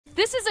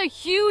This is a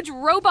huge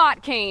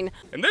robot cane.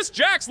 And this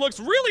Jax looks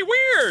really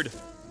weird.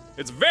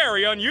 It's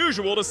very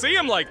unusual to see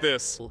him like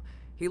this.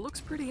 He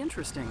looks pretty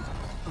interesting.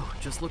 Oh,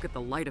 just look at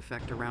the light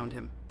effect around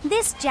him.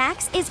 This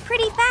Jax is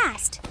pretty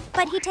fast,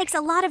 but he takes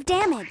a lot of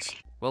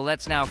damage. Well,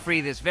 let's now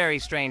free this very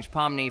strange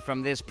Pomni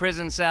from this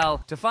prison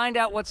cell. To find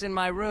out what's in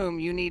my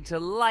room, you need to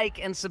like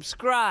and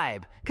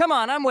subscribe. Come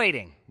on, I'm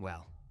waiting.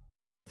 Well,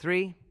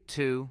 3,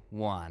 2,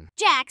 1.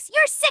 Jax,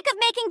 you're sick of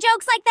making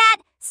jokes like that!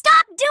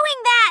 Stop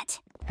doing that!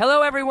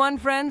 Hello everyone,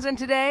 friends, and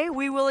today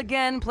we will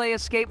again play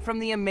Escape from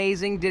the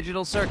Amazing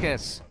Digital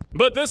Circus.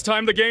 But this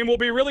time the game will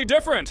be really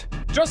different.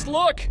 Just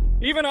look!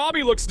 Even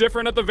Abby looks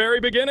different at the very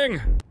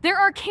beginning. There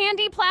are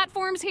candy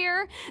platforms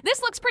here.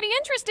 This looks pretty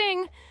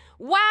interesting.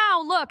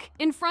 Wow, look,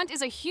 in front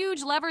is a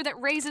huge lever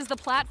that raises the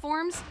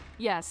platforms.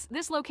 Yes,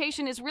 this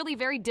location is really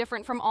very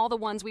different from all the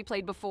ones we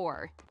played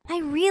before.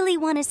 I really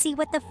want to see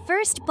what the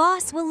first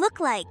boss will look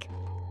like.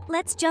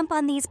 Let's jump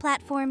on these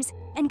platforms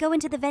and go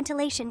into the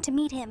ventilation to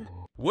meet him.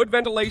 Wood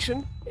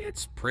ventilation?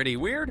 It's pretty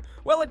weird.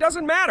 Well, it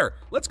doesn't matter.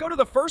 Let's go to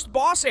the first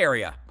boss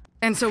area.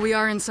 And so we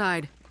are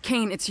inside.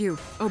 CAINE, it's you.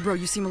 Oh, bro,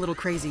 you seem a little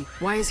crazy.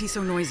 Why is he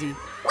so noisy?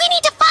 We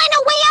need to find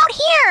a way out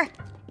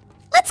here!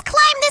 Let's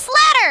climb this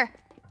ladder!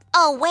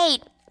 Oh,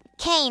 wait.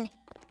 CAINE,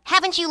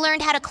 haven't you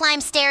learned how to climb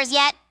stairs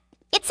yet?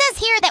 It says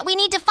here that we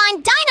need to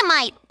find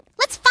dynamite.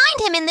 Let's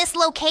find him in this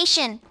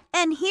location.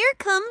 And here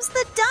comes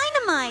the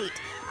dynamite.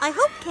 I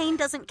hope CAINE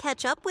doesn't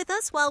catch up with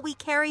us while we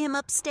carry him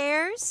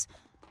upstairs.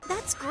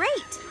 That's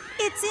great.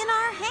 It's in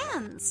our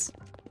hands.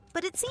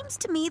 But it seems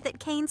to me that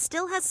CAINE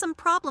still has some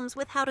problems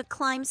with how to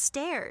climb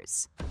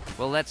stairs.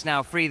 Well, let's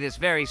now free this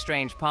very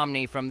strange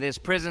Pomni from this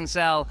prison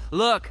cell.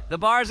 Look, the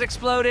bar's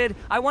exploded.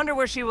 I wonder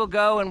where she will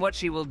go and what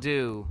she will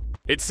do.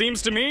 It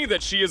seems to me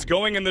that she is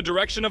going in the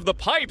direction of the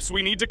pipes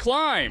we need to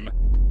climb.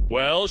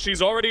 Well,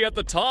 she's already at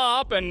the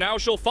top, and now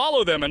she'll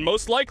follow them and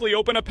most likely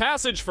open a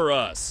passage for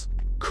us.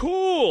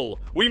 Cool!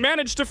 We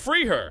managed to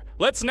free her.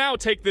 Let's now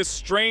take this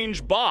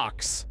strange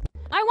box.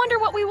 I wonder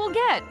what we will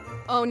get.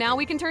 Oh, now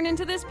we can turn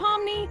into this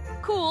Pomni?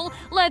 Cool.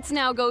 Let's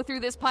now go through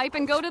this pipe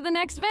and go to the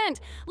next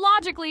vent.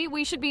 Logically,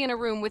 we should be in a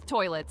room with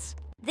toilets.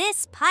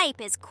 This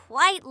pipe is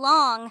quite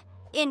long.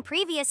 In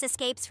previous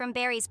escapes from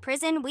Barry's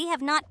prison, we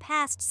have not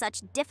passed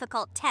such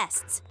difficult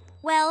tests.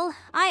 Well,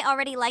 I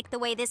already like the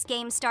way this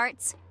game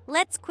starts.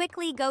 Let's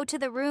quickly go to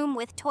the room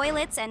with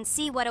toilets and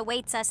see what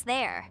awaits us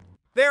there.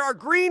 There are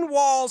green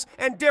walls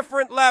and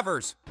different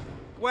levers.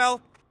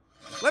 Well,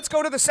 let's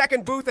go to the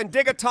second booth and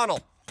dig a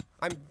tunnel.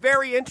 I'm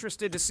very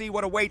interested to see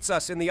what awaits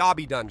us in the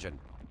Obby dungeon.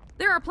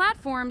 There are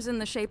platforms in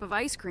the shape of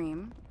ice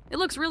cream. It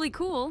looks really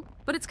cool,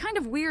 but it's kind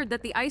of weird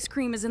that the ice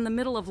cream is in the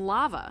middle of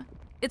lava.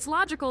 It's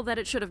logical that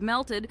it should have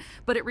melted,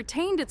 but it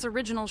retained its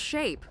original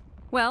shape.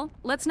 Well,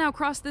 let's now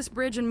cross this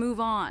bridge and move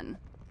on.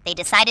 They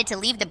decided to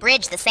leave the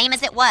bridge the same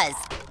as it was.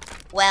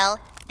 Well,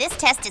 this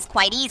test is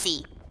quite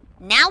easy.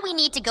 Now we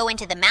need to go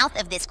into the mouth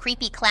of this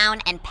creepy clown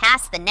and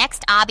pass the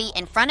next obby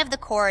in front of the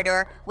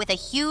corridor with a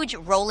huge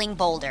rolling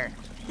boulder.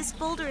 This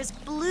boulder is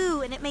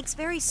blue and it makes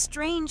very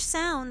strange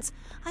sounds.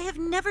 I have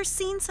never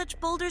seen such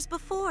boulders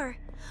before.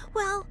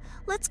 Well,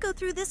 let's go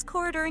through this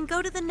corridor and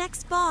go to the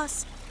next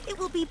boss. It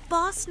will be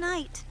Boss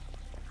Night.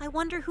 I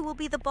wonder who will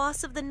be the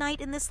boss of the night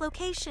in this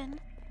location.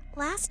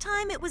 Last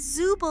time it was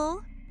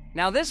Zooble.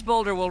 Now this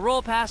boulder will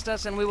roll past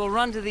us and we will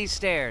run to these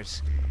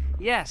stairs.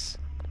 Yes,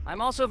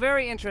 I'm also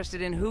very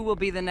interested in who will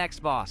be the next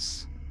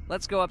boss.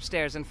 Let's go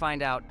upstairs and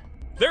find out.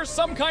 There's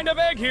some kind of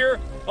egg here.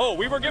 Oh,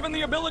 we were given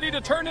the ability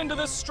to turn into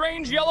this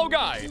strange yellow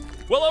guy.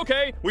 Well,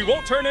 okay, we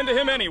won't turn into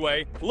him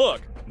anyway.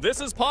 Look, this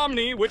is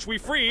Pomni, which we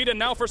freed, and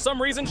now for some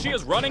reason she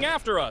is running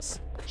after us.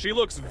 She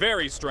looks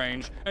very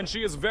strange, and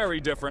she is very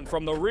different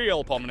from the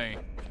real Pomni.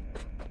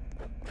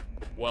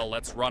 Well,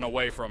 let's run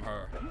away from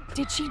her.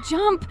 Did she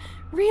jump?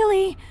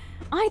 Really?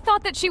 I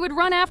thought that she would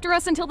run after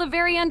us until the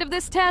very end of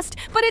this test,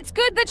 but it's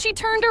good that she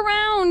turned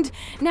around.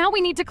 Now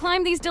we need to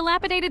climb these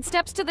dilapidated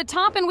steps to the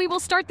top and we will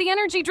start the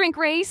energy drink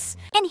race.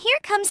 And here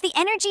comes the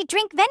energy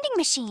drink vending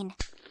machine.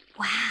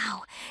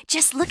 Wow,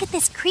 just look at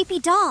this creepy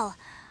doll.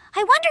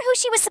 I wonder who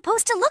she was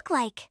supposed to look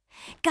like.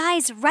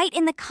 Guys, write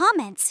in the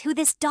comments who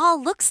this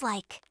doll looks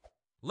like.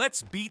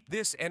 Let's beat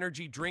this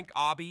energy drink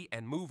obby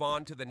and move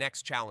on to the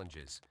next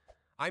challenges.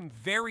 I'm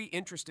very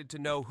interested to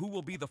know who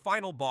will be the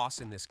final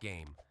boss in this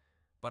game.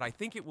 But I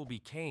think it will be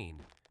CAINE,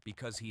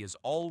 because he is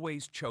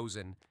always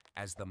chosen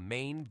as the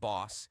main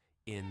boss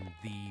in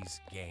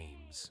these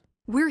games.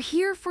 We're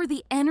here for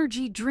the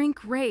energy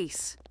drink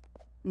race.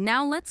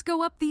 Now let's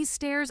go up these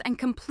stairs and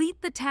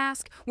complete the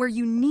task where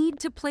you need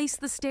to place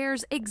the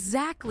stairs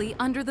exactly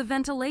under the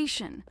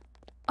ventilation.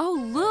 Oh,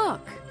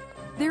 look!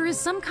 There is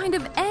some kind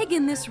of egg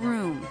in this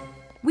room.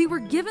 We were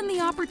given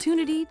the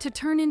opportunity to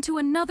turn into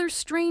another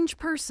strange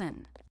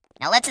person.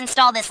 Now let's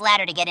install this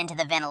ladder to get into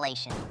the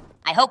ventilation.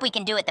 I hope we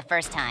can do it the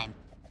first time.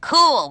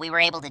 Cool, we were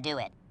able to do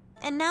it.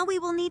 And now we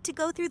will need to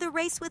go through the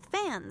race with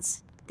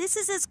fans. This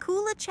is as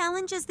cool a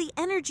challenge as the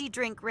energy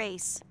drink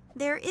race.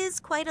 There is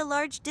quite a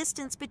large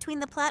distance between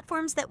the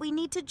platforms that we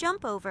need to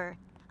jump over.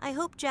 I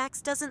hope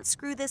Jax doesn't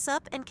screw this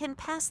up and can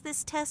pass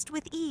this test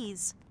with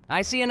ease.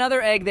 I see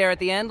another egg there at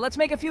the end. Let's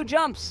make a few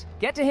jumps.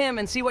 Get to him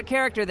and see what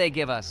character they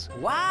give us.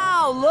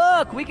 Wow,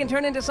 look! We can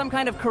turn into some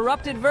kind of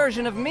corrupted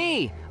version of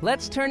me.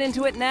 Let's turn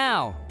into it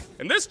now.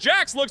 And this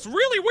Jax looks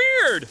really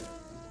weird!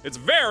 It's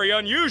very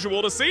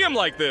unusual to see him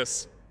like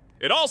this.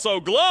 It also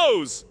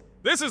glows!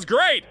 This is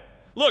great!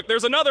 Look,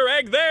 there's another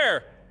egg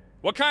there!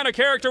 What kind of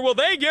character will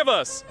they give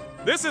us?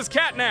 This is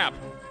Catnap.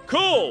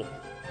 Cool!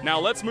 Now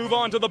let's move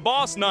on to the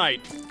boss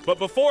knight. But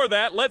before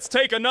that, let's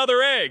take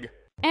another egg.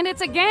 And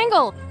it's a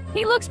Gangle!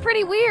 He looks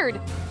pretty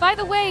weird. By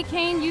the way,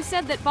 CAINE, you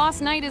said that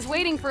Boss Knight is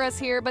waiting for us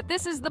here, but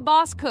this is the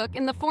boss cook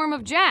in the form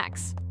of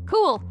Jax.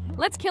 Cool.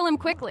 Let's kill him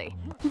quickly.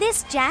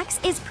 This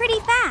Jax is pretty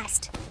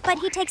fast, but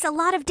he takes a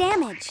lot of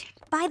damage.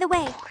 By the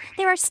way,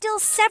 there are still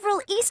several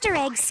Easter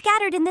eggs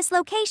scattered in this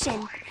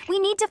location. We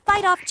need to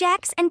fight off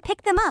Jax and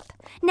pick them up.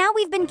 Now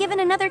we've been given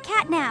another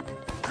catnap.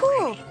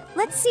 Cool.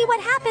 Let's see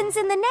what happens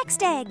in the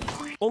next egg.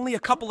 Only a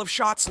couple of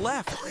shots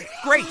left.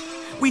 Great!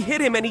 We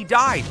hit him and he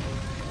died.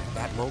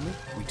 At that moment,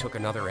 we took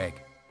another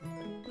egg.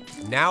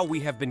 Now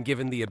we have been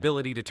given the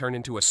ability to turn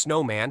into a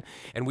snowman,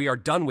 and we are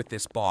done with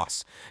this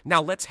boss.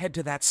 Now let's head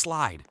to that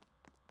slide.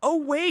 Oh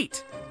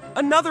wait!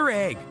 Another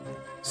egg!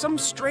 Some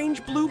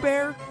strange blue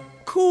bear?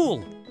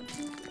 Cool!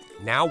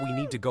 Now we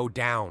need to go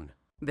down.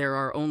 There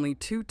are only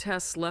 2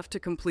 tests left to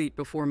complete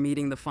before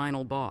meeting the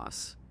final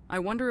boss. I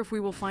wonder if we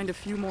will find a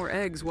few more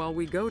eggs while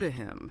we go to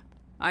him.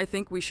 I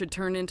think we should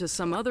turn into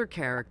some other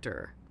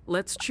character.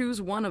 Let's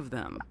choose one of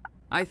them.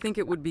 I think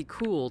it would be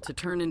cool to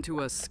turn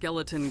into a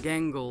skeleton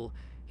Gangle.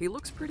 He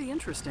looks pretty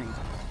interesting.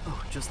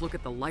 Oh, just look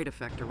at the light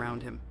effect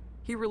around him.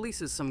 He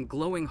releases some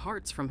glowing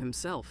hearts from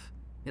himself.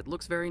 It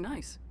looks very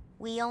nice.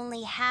 We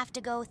only have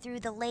to go through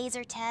the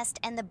laser test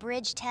and the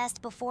bridge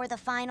test before the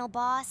final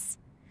boss.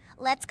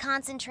 Let's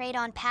concentrate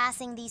on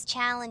passing these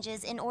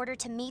challenges in order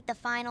to meet the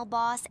final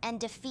boss and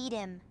defeat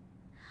him.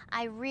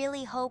 I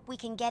really hope we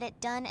can get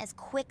it done as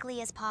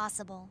quickly as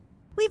possible.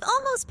 We've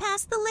almost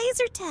passed the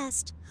laser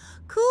test.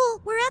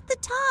 Cool, we're at the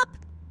top.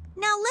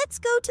 Now let's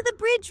go to the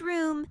bridge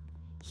room.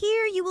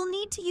 Here you will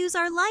need to use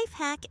our life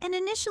hack and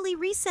initially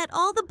reset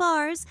all the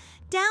bars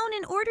down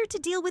in order to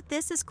deal with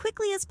this as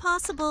quickly as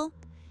possible.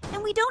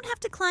 And we don't have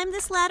to climb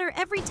this ladder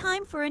every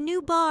time for a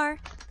new bar.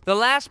 The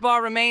last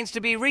bar remains to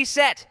be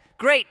reset.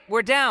 Great,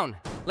 we're down.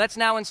 Let's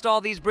now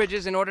install these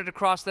bridges in order to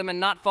cross them and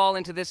not fall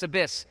into this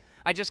abyss.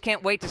 I just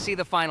can't wait to see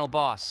the final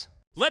boss.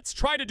 Let's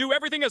try to do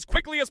everything as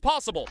quickly as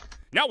possible.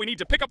 Now we need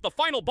to pick up the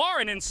final bar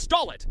and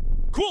install it.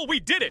 Cool, we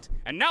did it.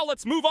 And now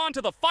let's move on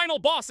to the final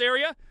boss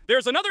area.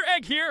 There's another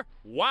egg here.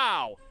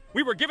 Wow.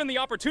 We were given the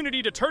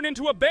opportunity to turn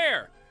into a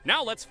bear.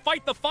 Now let's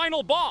fight the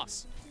final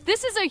boss.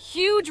 This is a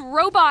huge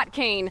robot,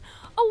 CAINE.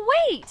 Oh,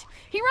 wait!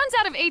 He runs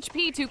out of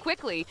HP too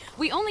quickly.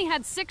 We only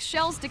had 6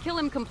 shells to kill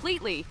him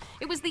completely.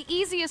 It was the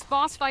easiest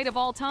boss fight of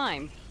all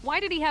time. Why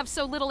did he have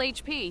so little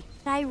HP?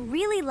 I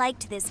really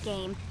liked this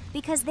game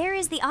because there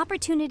is the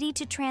opportunity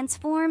to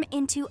transform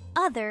into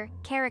other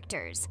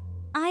characters.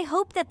 I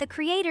hope that the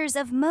creators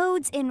of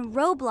modes in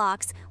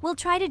Roblox will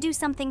try to do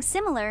something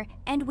similar,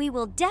 and we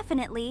will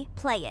definitely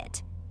play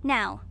it.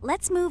 Now,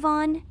 let's move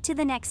on to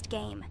the next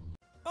game.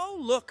 Oh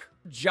look,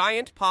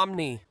 giant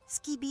Pomni.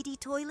 Skibidi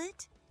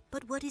Toilet?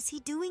 But what is he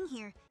doing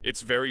here?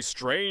 It's very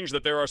strange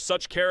that there are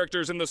such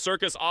characters in the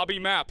Circus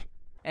Obby map.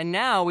 And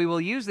now we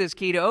will use this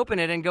key to open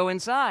it and go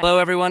inside. Hello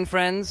everyone,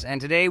 friends, and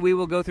today we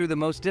will go through the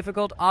most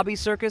difficult Obby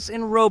Circus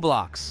in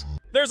Roblox.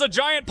 There's a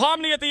giant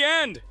Pomni at the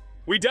end!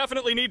 We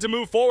definitely need to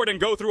move forward and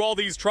go through all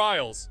these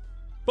trials.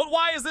 But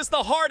why is this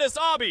the hardest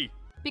obby?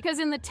 Because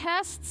in the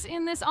tests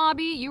in this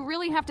obby, you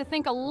really have to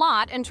think a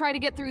lot and try to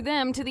get through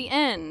them to the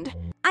end.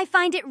 I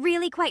find it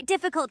really quite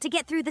difficult to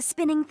get through the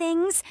spinning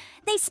things.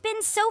 They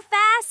spin so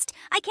fast,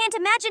 I can't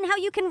imagine how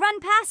you can run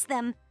past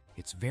them.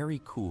 It's very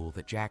cool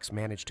that Jax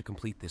managed to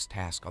complete this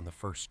task on the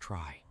first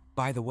try.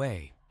 By the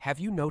way, have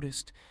you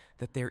noticed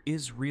that there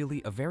is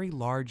really a very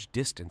large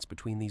distance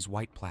between these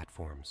white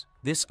platforms?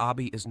 This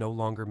obby is no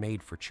longer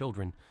made for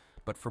children,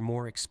 but for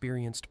more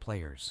experienced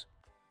players.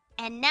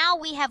 And now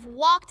we have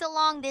walked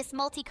along this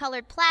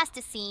multicolored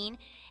plasticine,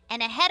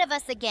 and ahead of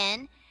us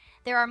again,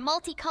 there are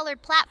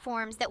multicolored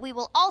platforms that we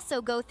will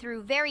also go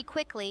through very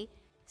quickly.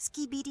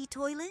 Skibidi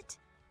Toilet?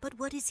 But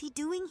what is he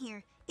doing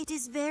here? It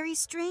is very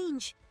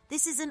strange.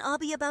 This is an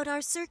obby about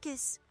our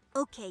circus.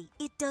 Okay,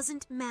 it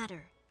doesn't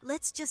matter.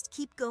 Let's just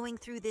keep going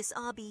through this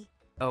obby.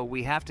 Oh,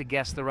 we have to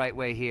guess the right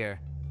way here.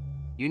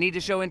 You need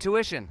to show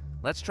intuition.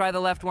 Let's try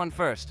the left one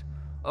first.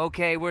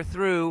 Okay, we're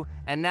through,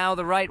 and now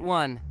the right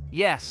one.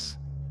 Yes.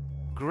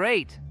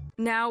 Great.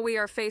 Now we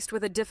are faced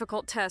with a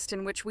difficult test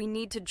in which we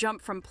need to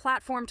jump from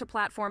platform to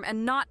platform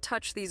and not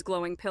touch these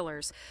glowing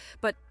pillars.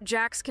 But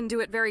Jax can do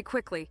it very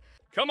quickly.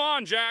 Come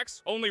on,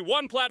 Jax. Only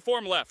one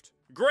platform left.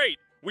 Great.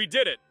 We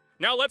did it.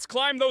 Now let's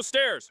climb those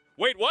stairs.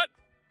 Wait, what?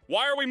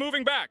 Why are we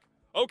moving back?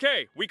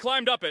 Okay, we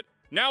climbed up it.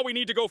 Now we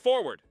need to go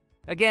forward.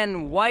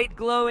 Again, white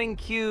glowing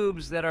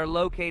cubes that are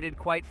located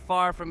quite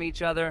far from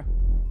each other.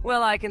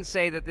 Well, I can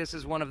say that this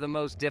is one of the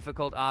most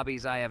difficult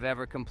obbies I have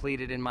ever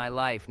completed in my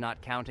life,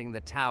 not counting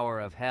the Tower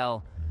of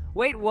Hell.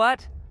 Wait,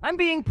 what? I'm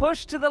being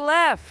pushed to the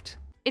left!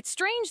 It's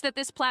strange that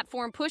this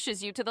platform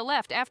pushes you to the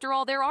left. After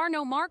all, there are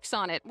no marks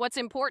on it. What's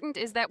important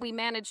is that we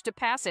managed to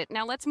pass it.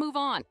 Now let's move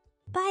on.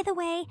 By the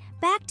way,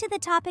 back to the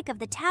topic of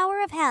the Tower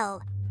of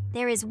Hell.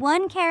 There is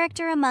one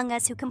character among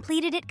us who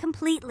completed it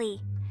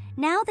completely.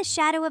 Now the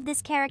shadow of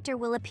this character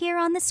will appear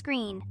on the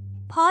screen.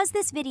 Pause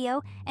this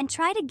video and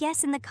try to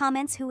guess in the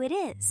comments who it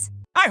is.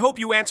 I hope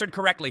you answered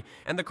correctly,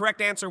 and the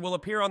correct answer will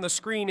appear on the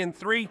screen in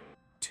 3,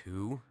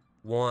 2,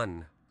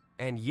 1.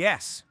 And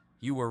yes,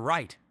 you were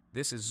right.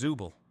 This is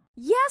Zooble.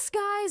 Yes,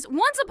 guys!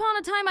 Once upon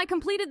a time, I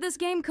completed this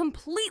game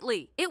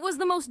completely. It was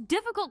the most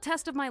difficult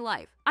test of my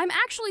life. I'm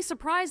actually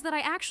surprised that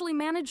I actually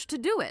managed to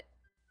do it.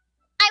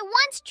 I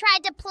once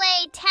tried to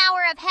play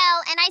Tower of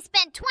Hell, and I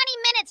spent 20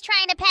 minutes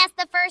trying to pass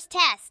the first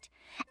test.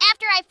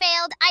 After I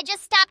failed, I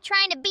just stopped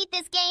trying to beat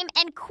this game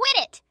and quit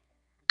it.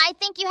 I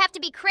think you have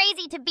to be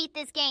crazy to beat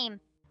this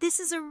game. This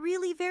is a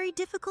really very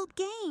difficult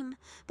game,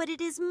 but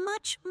it is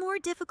much more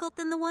difficult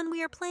than the one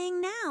we are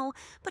playing now.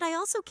 But I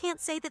also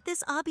can't say that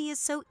this obby is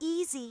so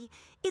easy.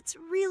 It's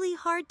really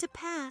hard to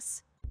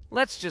pass.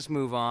 Let's just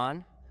move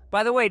on.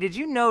 By the way, did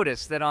you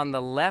notice that on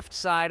the left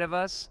side of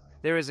us,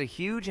 there is a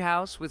huge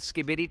house with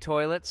skibidi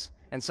toilets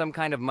and some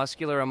kind of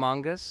muscular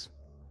among us?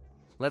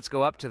 Let's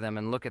go up to them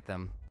and look at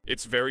them.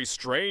 It's very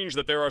strange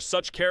that there are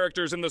such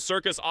characters in the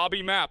Circus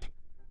obby map.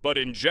 But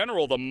in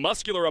general, the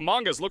muscular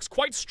Among Us looks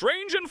quite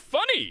strange and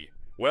funny.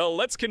 Well,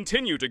 let's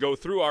continue to go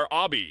through our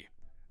obby.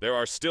 There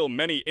are still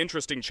many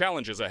interesting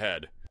challenges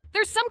ahead.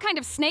 There's some kind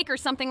of snake or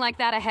something like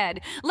that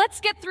ahead. Let's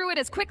get through it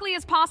as quickly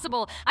as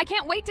possible. I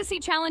can't wait to see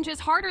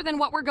challenges harder than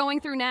what we're going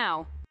through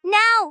now.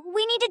 Now,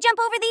 we need to jump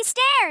over these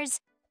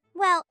stairs.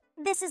 Well,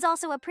 this is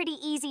also a pretty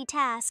easy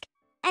task.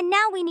 And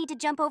now we need to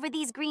jump over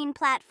these green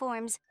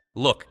platforms.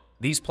 Look,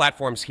 these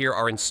platforms here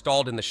are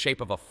installed in the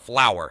shape of a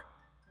flower.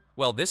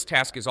 Well, this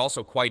task is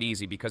also quite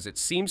easy because it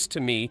seems to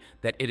me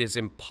that it is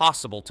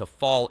impossible to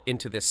fall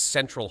into this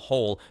central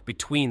hole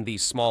between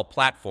these small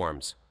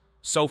platforms.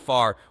 So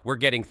far, we're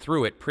getting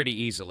through it pretty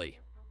easily.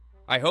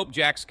 I hope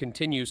Jax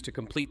continues to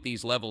complete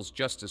these levels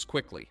just as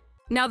quickly.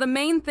 Now, the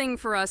main thing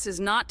for us is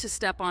not to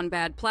step on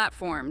bad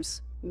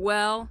platforms.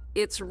 Well,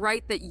 it's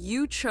right that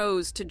you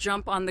chose to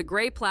jump on the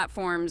gray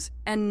platforms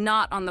and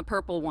not on the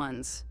purple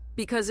ones.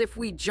 Because if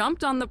we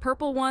jumped on the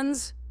purple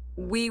ones,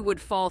 we would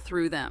fall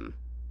through them.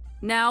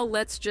 Now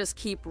let's just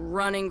keep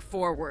running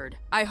forward.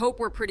 I hope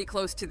we're pretty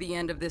close to the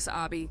end of this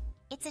obby.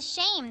 It's a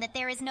shame that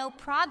there is no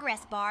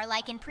progress bar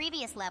like in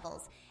previous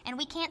levels, and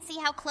we can't see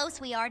how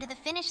close we are to the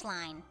finish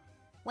line.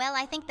 Well,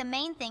 I think the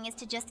main thing is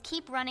to just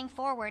keep running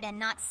forward and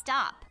not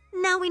stop.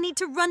 Now we need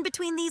to run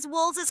between these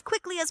walls as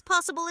quickly as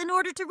possible in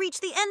order to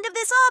reach the end of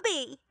this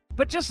obby.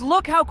 But just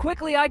look how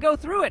quickly I go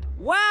through it.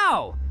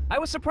 Wow! I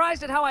was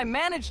surprised at how I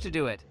managed to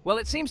do it. Well,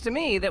 it seems to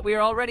me that we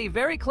are already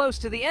very close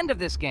to the end of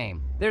this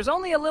game. There's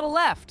only a little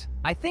left.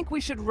 I think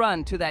we should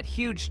run to that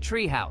huge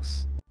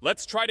treehouse.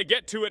 Let's try to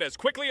get to it as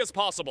quickly as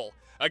possible.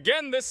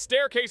 Again, this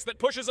staircase that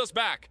pushes us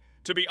back.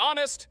 To be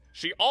honest,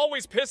 she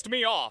always pissed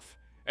me off.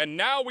 And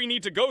now we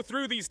need to go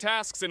through these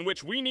tasks in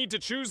which we need to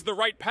choose the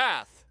right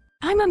path.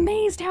 I'm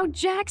amazed how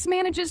Jax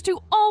manages to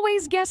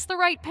always guess the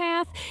right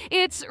path.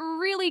 It's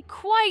really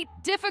quite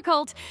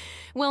difficult.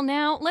 Well,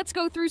 now, let's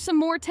go through some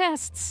more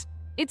tests.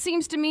 It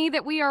seems to me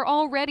that we are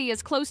already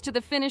as close to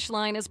the finish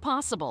line as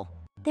possible.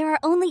 There are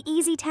only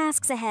easy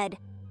tasks ahead.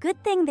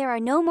 Good thing there are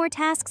no more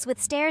tasks with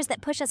stairs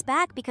that push us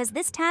back because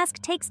this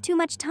task takes too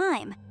much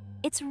time.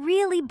 It's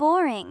really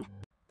boring.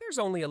 There's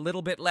only a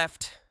little bit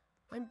left.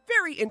 I'm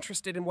very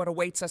interested in what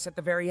awaits us at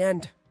the very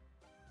end.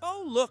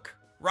 Oh, look.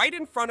 Right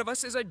in front of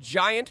us is a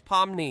giant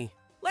Pomni.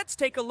 Let's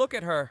take a look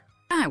at her.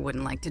 I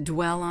wouldn't like to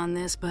dwell on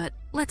this, but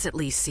let's at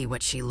least see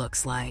what she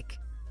looks like.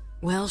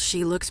 Well,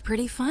 she looks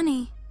pretty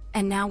funny.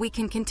 And now we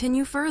can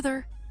continue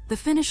further. The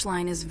finish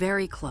line is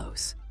very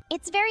close.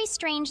 It's very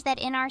strange that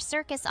in our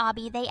Circus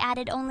obby they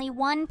added only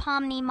one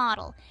Pomni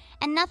model,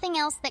 and nothing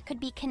else that could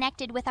be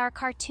connected with our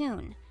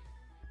cartoon.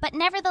 But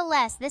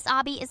nevertheless, this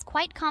obby is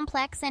quite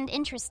complex and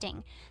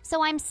interesting,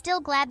 so I'm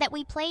still glad that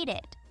we played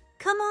it.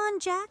 Come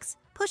on, Jax.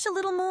 Push a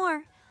little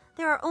more.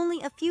 There are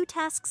only a few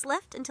tasks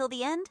left until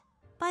the end.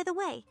 By the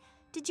way,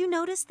 did you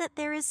notice that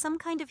there is some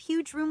kind of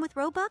huge room with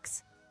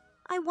Robux?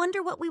 I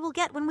wonder what we will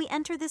get when we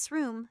enter this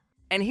room.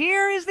 And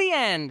here is the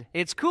end.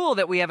 It's cool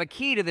that we have a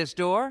key to this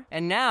door,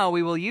 and now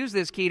we will use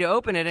this key to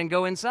open it and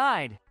go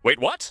inside. Wait,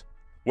 what?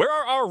 Where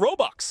are our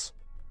Robux?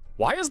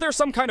 Why is there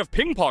some kind of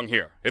ping pong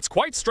here? It's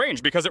quite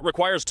strange because it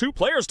requires 2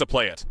 players to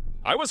play it.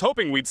 I was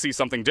hoping we'd see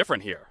something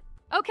different here.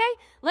 Okay,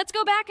 let's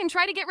go back and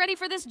try to get ready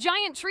for this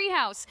giant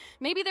treehouse.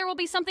 Maybe there will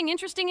be something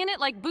interesting in it,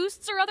 like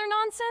boosts or other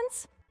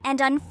nonsense? And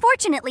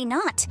unfortunately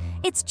not.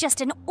 It's just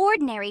an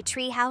ordinary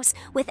treehouse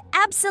with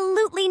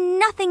absolutely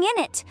nothing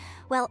in it.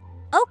 Well,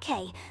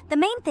 okay, the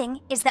main thing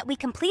is that we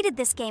completed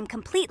this game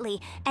completely,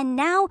 and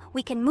now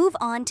we can move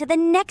on to the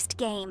next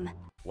game.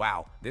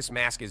 Wow, this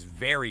mask is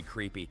very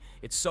creepy.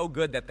 It's so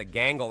good that the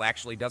Gangle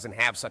actually doesn't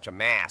have such a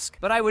mask.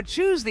 But I would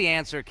choose the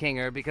answer,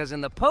 Kinger, because in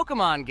the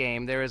Pokemon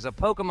game, there is a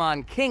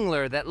Pokemon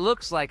Kingler that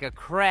looks like a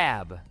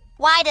crab.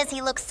 Why does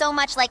he look so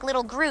much like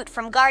little Groot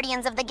from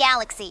Guardians of the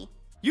Galaxy?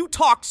 You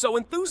talked so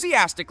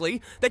enthusiastically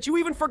that you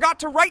even forgot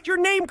to write your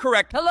name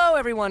correct. Hello,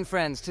 everyone,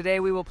 friends. Today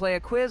we will play a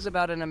quiz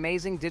about an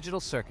amazing digital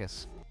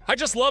circus. I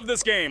just love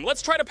this game.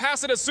 Let's try to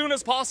pass it as soon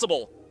as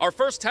possible. Our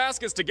first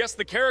task is to guess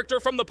the character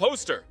from the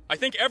poster. I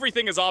think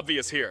everything is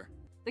obvious here.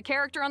 The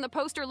character on the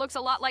poster looks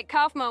a lot like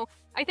Kaufmo.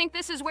 I think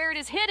this is where it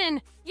is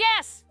hidden.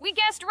 Yes, we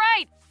guessed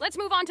right. Let's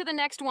move on to the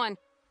next one.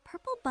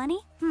 Purple bunny?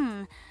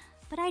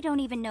 But I don't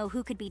even know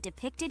who could be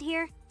depicted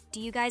here.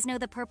 Do you guys know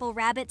the purple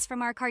rabbits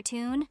from our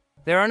cartoon?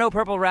 There are no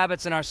purple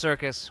rabbits in our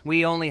circus.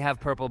 We only have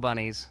purple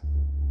bunnies.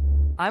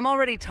 I'm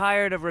already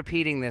tired of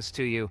repeating this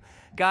to you.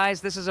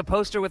 Guys, this is a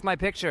poster with my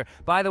picture.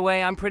 By the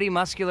way, I'm pretty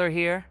muscular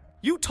here.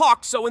 You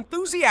talked so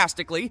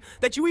enthusiastically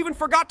that you even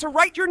forgot to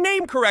write your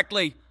name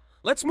correctly.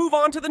 Let's move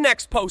on to the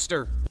next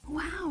poster.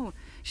 Wow,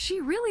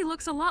 she really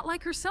looks a lot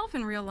like herself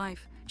in real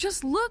life.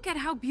 Just look at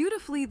how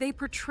beautifully they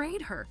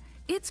portrayed her.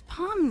 It's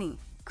Pomni.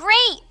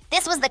 Great!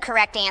 This was the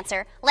correct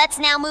answer. Let's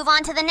now move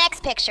on to the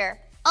next picture.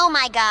 Oh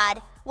my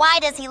god, why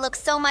does he look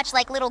so much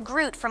like little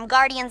Groot from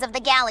Guardians of the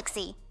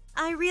Galaxy?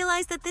 I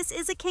realize that this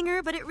is a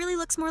Kinger, but it really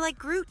looks more like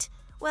Groot.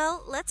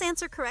 Well, let's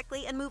answer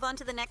correctly and move on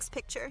to the next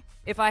picture.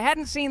 If I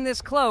hadn't seen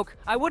this cloak,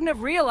 I wouldn't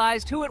have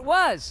realized who it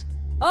was.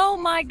 Oh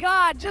my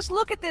god, just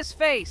look at this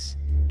face.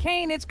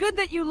 CAINE, it's good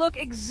that you look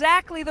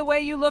exactly the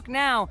way you look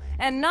now,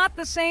 and not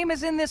the same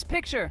as in this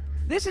picture.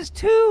 This is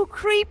too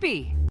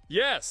creepy.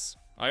 Yes.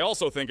 I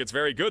also think it's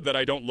very good that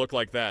I don't look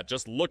like that.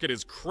 Just look at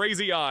his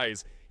crazy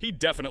eyes. He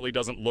definitely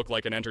doesn't look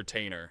like an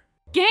entertainer.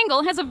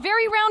 Gangle has a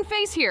very round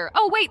face here.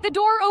 Oh wait, the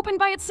door opened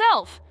by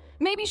itself.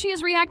 Maybe she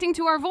is reacting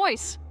to our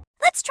voice.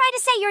 Let's try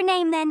to say your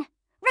name then.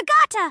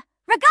 Regatta!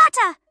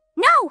 Regatta!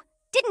 No!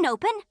 Didn't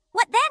open.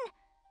 What then?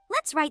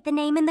 Let's write the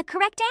name in the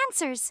correct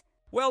answers.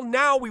 Well,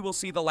 now we will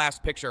see the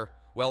last picture.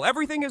 Well,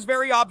 everything is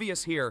very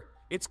obvious here.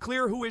 It's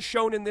clear who is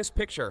shown in this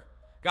picture.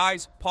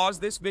 Guys, pause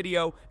this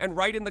video and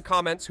write in the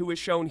comments who is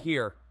shown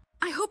here.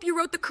 I hope you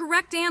wrote the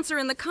correct answer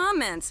in the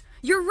comments.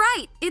 You're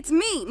right, it's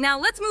me. Now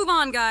let's move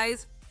on,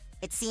 guys.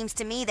 It seems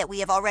to me that we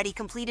have already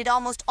completed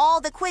almost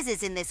all the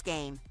quizzes in this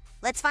game.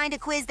 Let's find a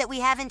quiz that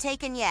we haven't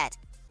taken yet.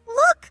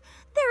 Look!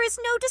 There is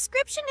no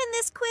description in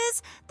this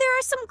quiz. There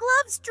are some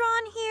gloves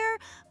drawn here,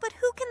 but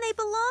who can they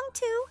belong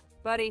to?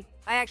 Buddy,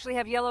 I actually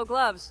have yellow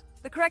gloves.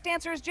 The correct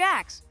answer is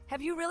Jax.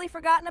 Have you really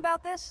forgotten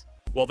about this?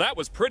 Well, that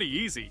was pretty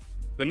easy.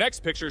 The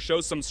next picture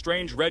shows some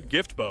strange red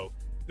gift bow.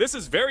 This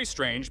is very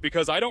strange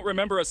because I don't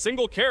remember a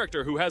single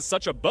character who has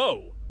such a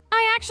bow.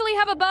 I actually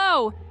have a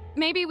bow.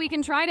 Maybe we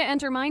can try to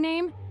enter my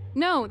name?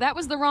 No, that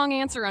was the wrong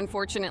answer,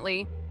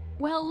 unfortunately.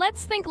 Well,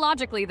 let's think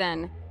logically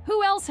then.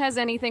 Who else has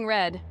anything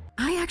red?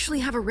 I actually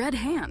have a red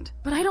hand,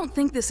 but I don't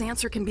think this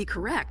answer can be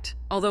correct.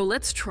 Although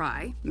let's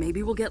try.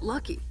 Maybe we'll get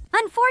lucky.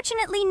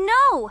 Unfortunately,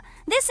 no.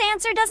 This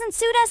answer doesn't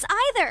suit us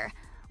either.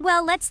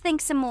 Well, let's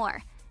think some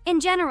more. In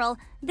general,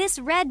 this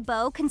red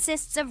bow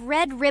consists of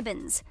red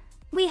ribbons.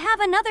 We have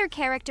another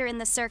character in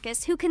the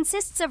circus who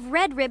consists of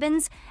red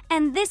ribbons,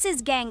 and this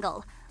is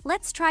Gangle.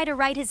 Let's try to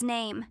write his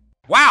name.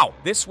 Wow,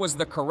 this was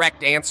the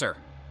correct answer.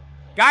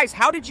 Guys,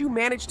 how did you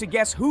manage to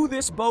guess who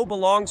this bow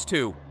belongs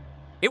to?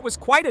 It was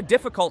quite a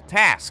difficult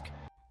task.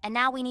 And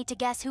now we need to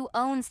guess who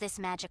owns this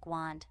magic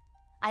wand.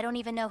 I don't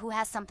even know who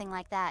has something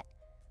like that.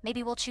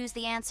 Maybe we'll choose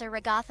the answer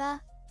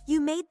Regatha?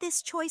 You made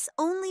this choice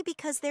only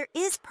because there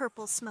is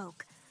purple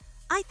smoke.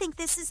 I think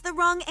this is the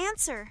wrong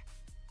answer.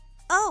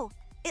 Oh,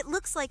 it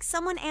looks like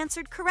someone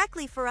answered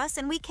correctly for us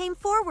and we came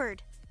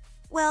forward.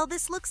 Well,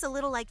 this looks a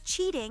little like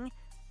cheating,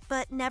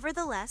 but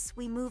nevertheless,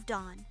 we moved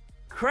on.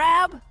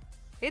 Crab?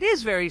 It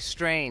is very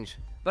strange,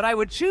 but I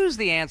would choose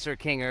the answer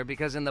Kinger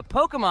because in the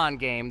Pokemon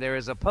game there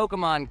is a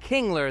Pokemon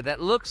Kingler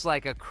that looks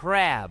like a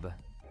crab.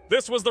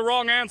 This was the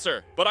wrong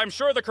answer, but I'm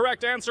sure the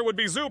correct answer would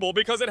be Zooble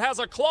because it has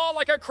a claw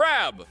like a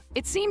crab.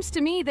 It seems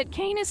to me that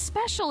CAINE is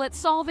special at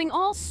solving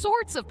all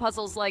sorts of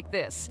puzzles like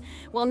this.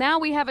 Well, now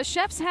we have a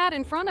chef's hat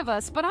in front of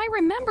us, but I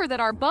remember that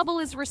our bubble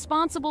is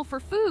responsible for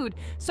food,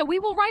 so we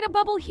will write a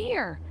bubble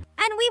here.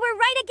 And we were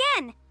right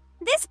again!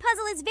 This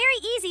puzzle is very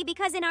easy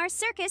because in our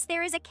circus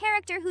there is a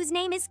character whose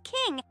name is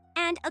King,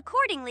 and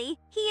accordingly,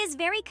 he is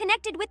very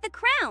connected with the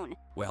crown.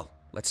 Well,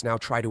 let's now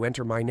try to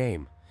enter my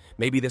name.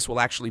 Maybe this will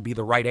actually be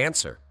the right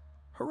answer.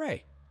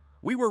 Hooray!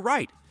 We were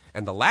right,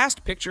 and the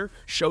last picture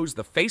shows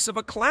the face of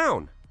a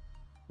clown.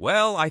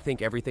 Well, I think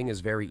everything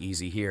is very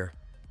easy here.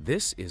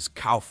 This is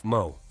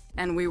Kaufmo.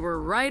 And we were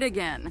right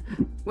again.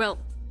 Well,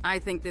 I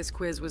think this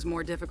quiz was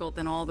more difficult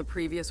than all the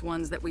previous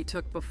ones that we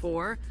took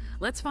before.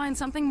 Let's find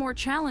something more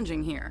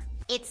challenging here.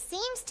 It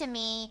seems to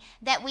me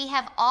that we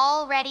have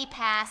already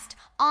passed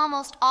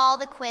almost all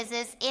the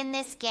quizzes in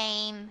this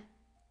game.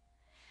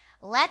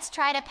 Let's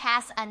try to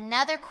pass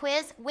another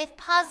quiz with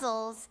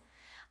puzzles.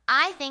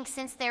 I think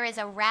since there is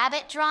a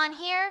rabbit drawn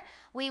here,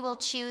 we will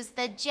choose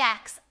the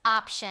Jax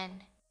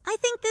option. I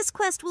think this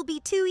quest will be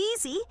too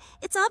easy.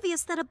 It's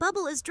obvious that a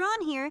bubble is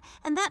drawn here,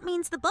 and that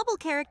means the bubble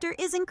character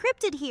is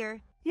encrypted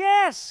here.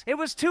 Yes, it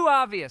was too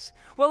obvious.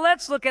 Well,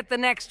 let's look at the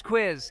next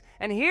quiz.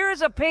 And here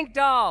is a pink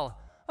doll.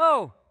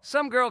 Oh,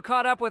 some girl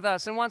caught up with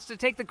us and wants to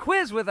take the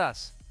quiz with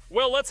us.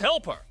 Well, let's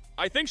help her.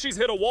 I think she's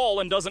hit a wall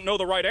and doesn't know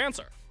the right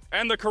answer.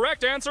 And the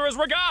correct answer is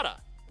regatta.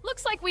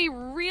 Looks like we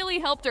really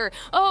helped her.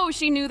 Oh,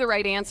 she knew the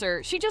right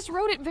answer. She just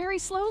wrote it very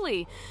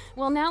slowly.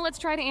 Well, now let's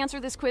try to answer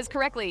this quiz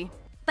correctly.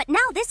 But now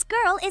this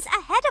girl is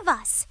ahead of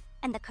us.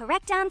 And the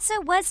correct answer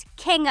was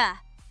Kinga.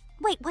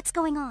 Wait, what's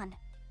going on?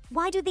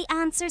 Why do the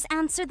answers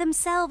answer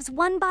themselves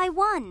one by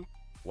one?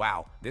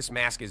 Wow, this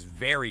mask is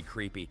very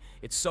creepy.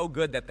 It's so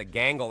good that the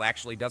gangle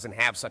actually doesn't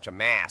have such a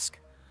mask.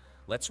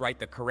 Let's write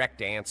the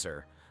correct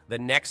answer. The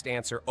next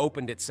answer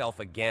opened itself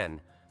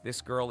again.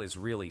 This girl is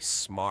really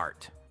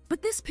smart.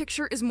 But this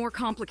picture is more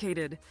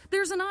complicated.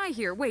 There's an eye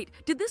here. Wait,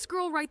 did this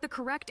girl write the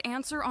correct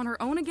answer on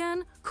her own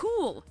again?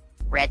 Cool.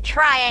 Red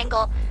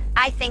triangle.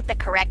 I think the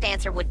correct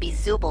answer would be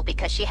Zooble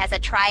because she has a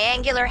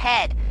triangular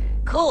head.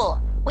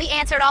 Cool. We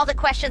answered all the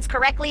questions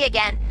correctly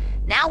again.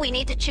 Now we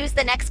need to choose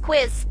the next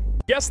quiz.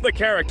 Guess the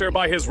character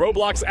by his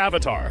Roblox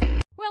avatar.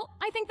 Well,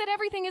 I think that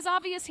everything is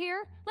obvious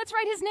here. Let's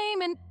write his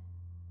name and...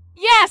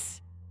 Yes!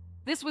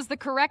 This was the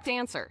correct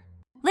answer.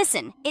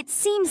 Listen, it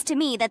seems to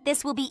me that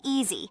this will be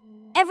easy.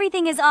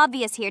 Everything is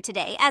obvious here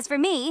today. As for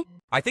me...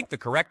 I think the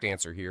correct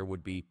answer here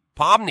would be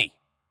Pomni.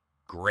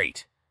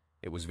 Great.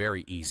 It was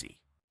very easy.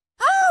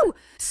 Oh!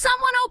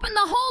 Someone opened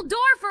the whole door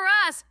for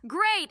us!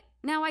 Great!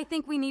 Now I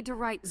think we need to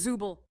write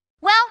Zooble.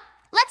 Well,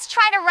 let's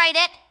try to write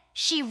it.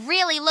 She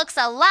really looks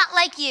a lot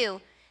like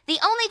you. The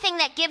only thing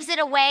that gives it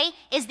away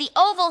is the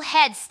oval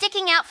head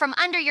sticking out from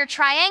under your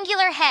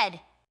triangular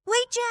head.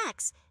 Wait,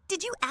 Jax,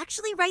 did you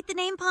actually write the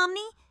name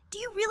Pomni? Do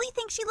you really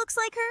think she looks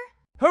like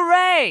her?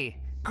 Hooray!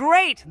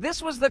 Great!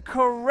 This was the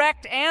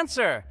correct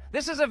answer.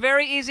 This is a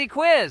very easy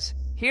quiz.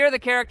 Here the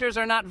characters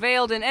are not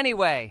veiled in any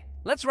way.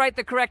 Let's write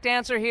the correct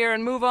answer here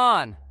and move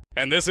on.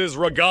 And this is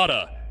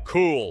regatta.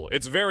 Cool.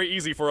 It's very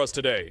easy for us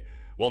today.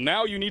 Well,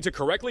 now you need to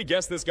correctly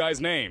guess this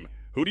guy's name.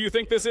 Who do you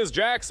think this is,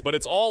 Jax? But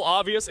it's all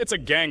obvious. It's a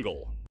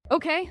gangle.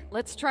 Okay,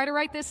 let's try to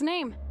write this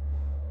name.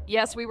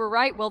 Yes, we were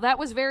right. Well, that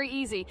was very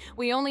easy.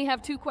 We only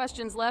have 2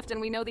 questions left and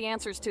we know the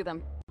answers to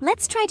them.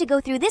 Let's try to go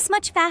through this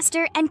much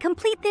faster and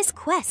complete this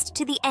quest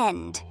to the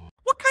end.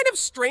 What kind of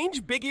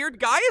strange big-eared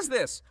guy is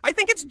this? I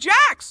think it's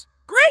Jax.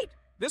 Great!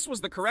 This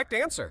was the correct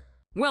answer.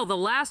 Well, the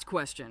last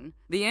question.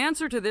 The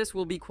answer to this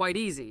will be quite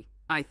easy,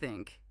 I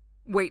think.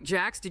 Wait,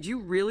 Jax, did you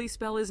really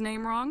spell his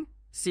name wrong?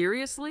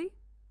 Seriously?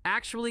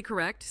 Actually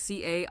correct,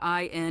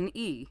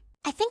 C-A-I-N-E.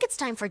 I think it's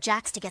time for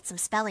Jax to get some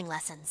spelling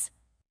lessons.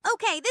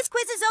 Okay, this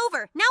quiz is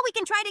over. Now we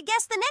can try to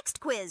guess the next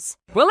quiz.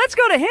 Well, let's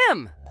go to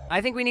him.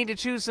 I think we need to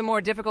choose some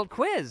more difficult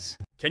quiz.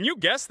 Can you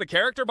guess the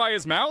character by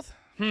his mouth?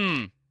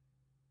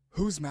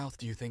 Whose mouth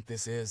do you think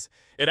this is?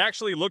 It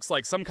actually looks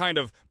like some kind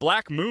of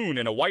black moon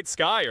in a white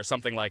sky or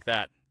something like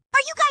that. Are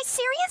you guys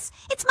serious?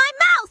 It's my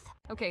mouth!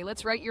 Okay,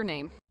 let's write your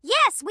name.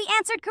 Yes, we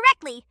answered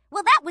correctly.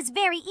 Well, that was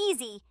very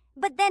easy.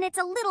 But then it's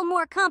a little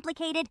more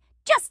complicated.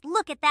 Just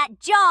look at that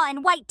jaw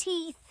and white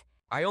teeth.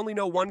 I only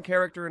know one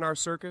character in our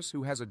circus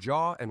who has a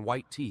jaw and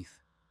white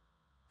teeth.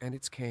 And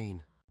it's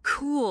CAINE.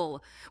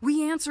 Cool.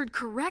 We answered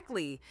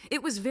correctly.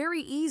 It was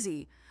very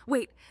easy.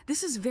 Wait,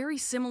 this is very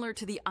similar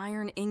to the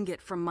iron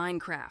ingot from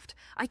Minecraft.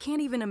 I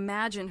can't even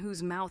imagine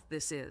whose mouth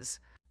this is.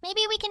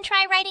 Maybe we can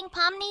try writing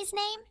Pomni's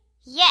name?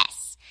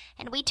 Yes,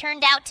 and we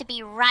turned out to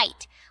be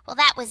right. Well,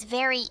 that was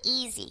very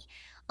easy.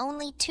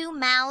 Only 2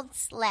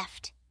 mouths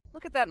left.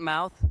 Look at that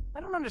mouth.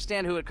 I don't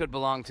understand who it could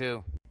belong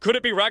to. Could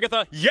it be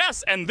Ragatha?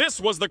 Yes, and this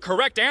was the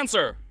correct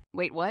answer.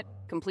 Wait, what?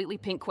 Completely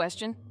pink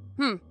question?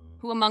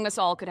 Who among us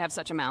all could have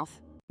such a mouth?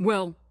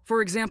 Well,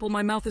 for example,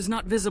 my mouth is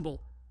not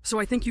visible, so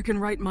I think you can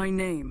write my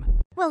name.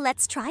 Well,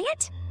 let's try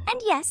it.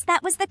 And yes,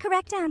 that was the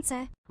correct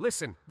answer.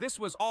 Listen, this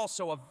was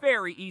also a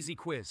very easy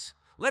quiz.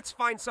 Let's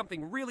find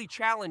something really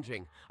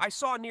challenging. I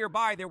saw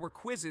nearby there were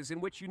quizzes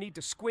in which you need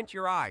to squint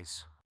your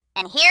eyes.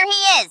 And here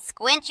he is.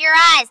 Squint your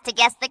eyes to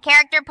guess the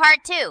character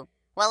part 2.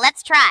 Well,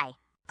 let's try.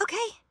 Okay,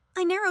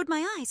 I narrowed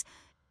my eyes.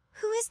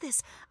 Who is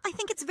this? I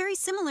think it's very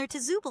similar to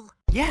Zooble.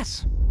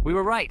 Yes, we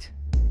were right.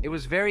 It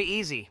was very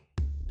easy.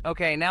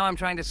 Okay, now I'm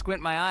trying to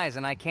squint my eyes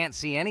and I can't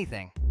see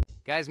anything.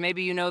 Guys,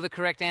 maybe you know the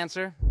correct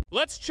answer?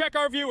 Let's check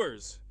our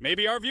viewers.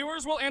 Maybe our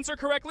viewers will answer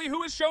correctly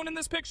who is shown in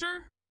this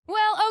picture?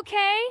 Well,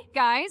 okay.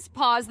 Guys,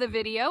 pause the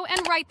video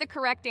and write the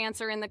correct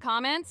answer in the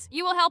comments.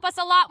 You will help us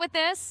a lot with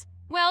this.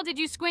 Well, did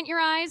you squint your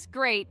eyes?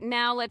 Great.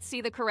 Now let's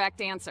see the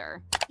correct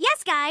answer.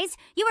 Yes, guys,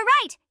 you were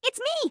right. It's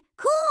me.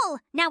 Cool.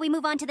 Now we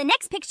move on to the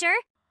next picture.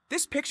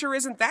 This picture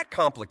isn't that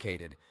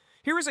complicated.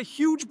 Here is a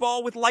huge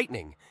ball with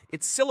lightning.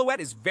 Its silhouette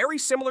is very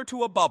similar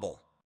to a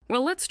bubble.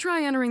 Well, let's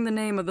try entering the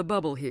name of the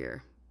bubble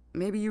here.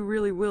 Maybe you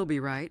really will be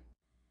right.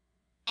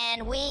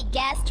 And we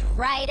guessed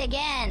right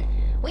again.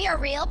 We are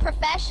real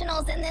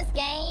professionals in this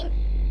game.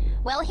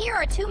 Well, here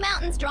are 2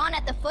 mountains drawn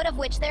at the foot of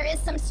which there is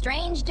some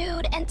strange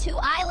dude and 2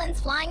 islands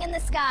flying in the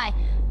sky.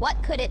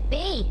 What could it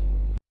be?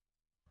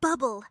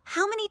 Bubble,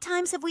 how many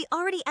times have we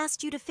already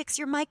asked you to fix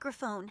your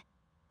microphone?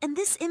 And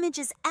this image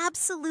is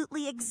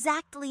absolutely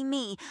exactly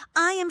me.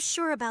 I am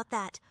sure about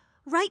that.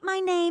 Write my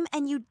name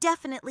and you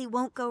definitely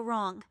won't go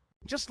wrong.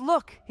 Just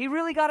look, he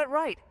really got it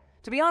right.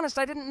 To be honest,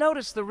 I didn't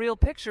notice the real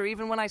picture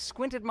even when I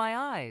squinted my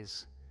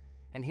eyes.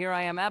 And here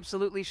I am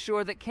absolutely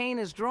sure that CAINE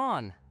is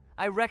drawn.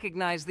 I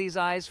recognize these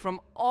eyes from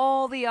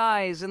all the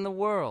eyes in the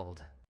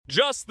world.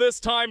 Just this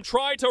time,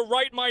 try to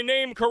write my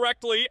name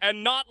correctly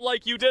and not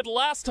like you did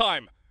last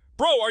time.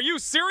 Bro, are you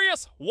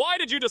serious? Why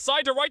did you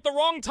decide to write the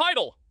wrong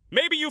title?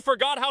 Maybe you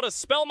forgot how to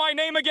spell my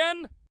name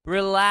again?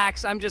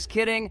 Relax, I'm just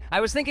kidding. I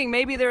was thinking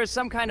maybe there is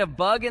some kind of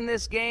bug in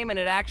this game and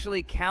it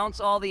actually counts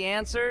all the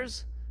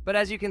answers. But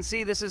as you can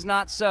see, this is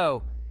not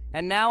so.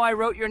 And now I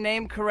wrote your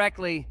name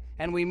correctly,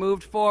 and we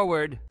moved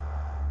forward.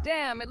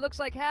 Damn, it looks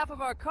like half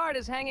of our cart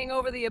is hanging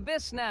over the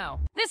abyss now.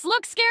 This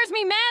look scares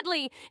me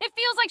madly. It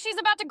feels like she's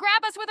about to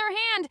grab us with her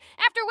hand,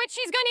 after which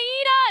she's gonna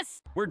eat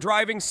us. We're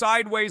driving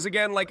sideways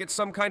again like it's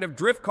some kind of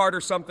drift cart or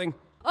something.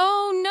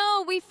 Oh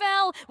no, we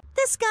fell.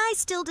 This guy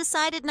still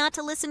decided not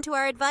to listen to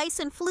our advice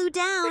and flew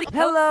down.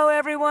 Hello,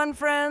 everyone,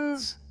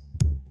 friends.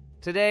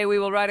 Today we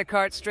will ride a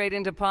cart straight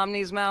into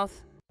Pomni's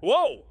mouth.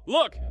 Whoa,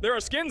 look, there are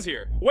skins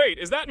here. Wait,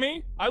 is that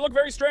me? I look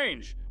very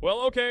strange.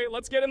 Well, okay,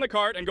 let's get in the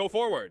cart and go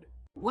forward.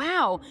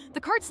 Wow, the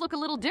carts look a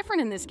little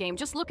different in this game.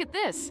 Just look at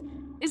this.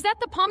 Is that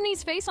the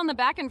Pomni's face on the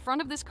back and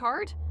front of this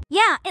cart?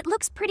 Yeah, it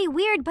looks pretty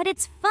weird, but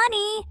it's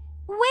funny.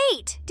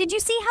 Wait, did you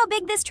see how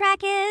big this track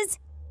is?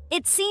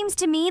 It seems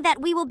to me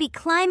that we will be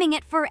climbing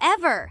it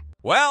forever.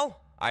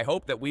 Well, I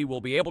hope that we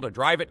will be able to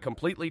drive it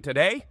completely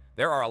today.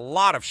 There are a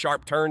lot of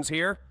sharp turns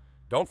here.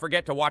 Don't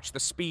forget to watch the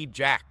speed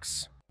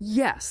jacks.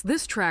 Yes,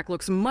 this track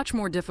looks much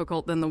more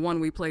difficult than the one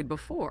we played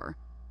before.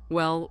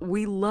 Well,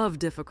 we love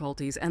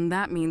difficulties, and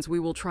that means we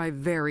will try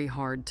very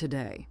hard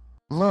today.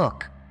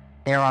 Look,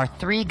 there are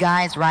 3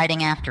 guys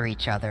riding after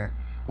each other.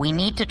 We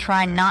need to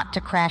try not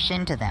to crash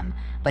into them,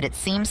 but it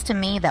seems to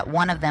me that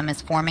one of them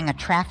is forming a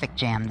traffic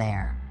jam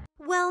there.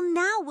 Well,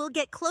 now we'll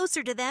get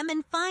closer to them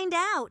and find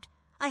out.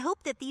 I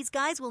hope that these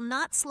guys will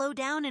not slow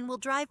down and will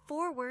drive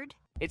forward.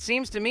 It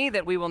seems to me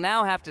that we will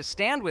now have to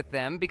stand with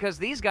them because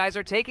these guys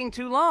are taking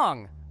too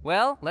long.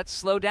 Well, let's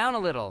slow down a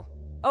little.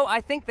 Oh, I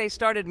think they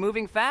started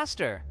moving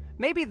faster.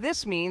 Maybe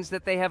this means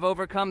that they have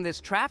overcome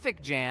this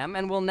traffic jam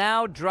and will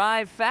now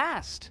drive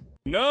fast.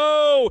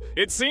 No!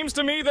 It seems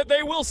to me that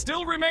they will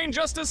still remain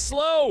just as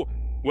slow.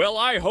 Well,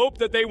 I hope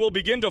that they will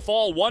begin to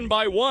fall one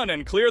by one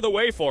and clear the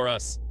way for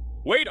us.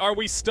 Wait, are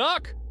we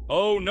stuck?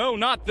 Oh no,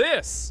 not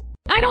this.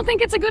 I don't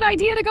think it's a good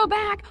idea to go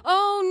back.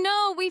 Oh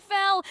no, we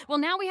fell. Well,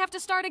 now we have to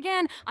start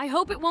again. I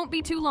hope it won't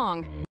be too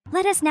long.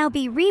 Let us now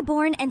be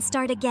reborn and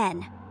start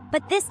again.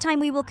 But this time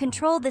we will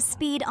control the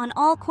speed on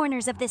all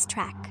corners of this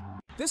track.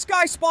 This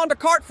guy spawned a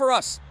cart for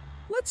us.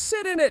 Let's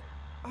sit in it.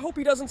 I hope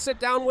he doesn't sit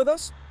down with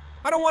us.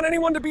 I don't want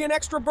anyone to be an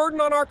extra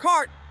burden on our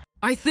cart.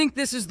 I think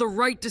this is the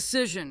right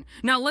decision.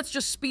 Now let's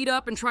just speed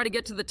up and try to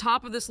get to the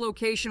top of this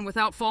location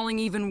without falling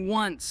even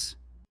once.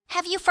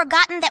 Have you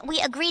forgotten that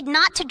we agreed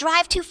not to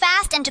drive too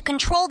fast and to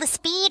control the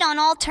speed on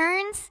all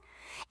turns?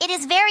 It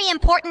is very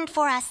important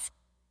for us.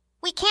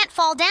 We can't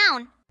fall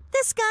down.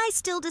 This guy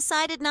still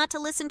decided not to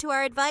listen to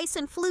our advice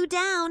and flew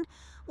down.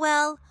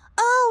 Well,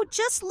 oh,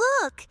 just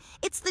look.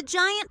 It's the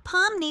giant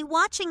Pomni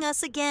watching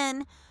us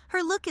again.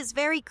 Her look is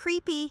very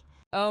creepy.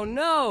 Oh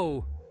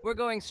no! We're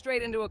going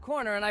straight into a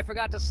corner and I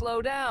forgot to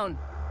slow down.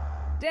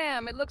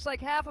 Damn, it looks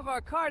like half of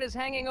our cart is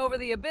hanging over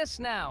the abyss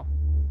now.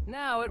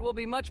 Now it will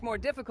be much more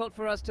difficult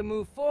for us to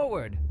move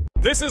forward.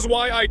 This is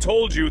why I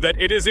told you that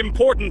it is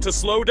important to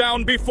slow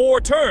down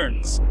before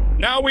turns.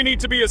 Now we need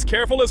to be as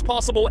careful as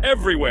possible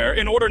everywhere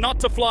in order not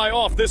to fly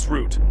off this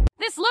route.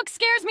 This look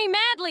scares me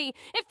madly.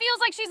 It feels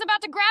like she's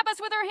about to grab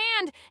us with her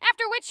hand,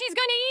 after which she's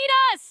gonna eat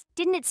us.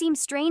 Didn't it seem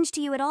strange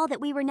to you at all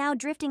that we were now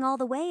drifting all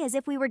the way as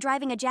if we were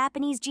driving a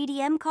Japanese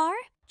GDM car?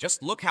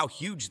 Just look how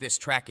huge this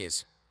track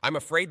is. I'm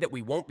afraid that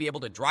we won't be able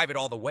to drive it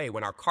all the way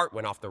when our cart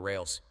went off the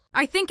rails.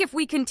 I think if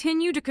we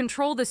continue to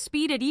control the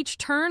speed at each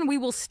turn, we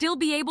will still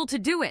be able to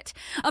do it.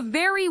 A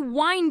very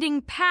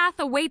winding path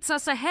awaits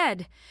us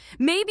ahead.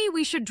 Maybe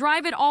we should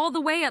drive it all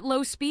the way at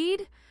low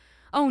speed?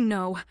 Oh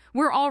no,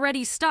 we're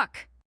already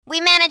stuck.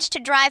 We managed to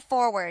drive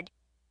forward,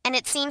 and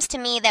it seems to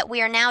me that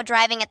we are now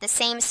driving at the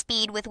same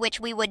speed with which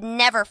we would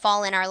never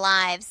fall in our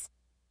lives.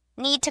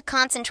 Need to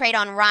concentrate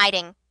on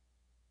riding.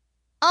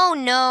 Oh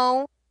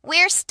no,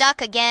 we're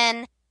stuck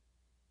again.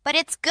 But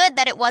it's good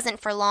that it wasn't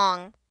for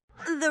long.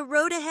 The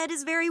road ahead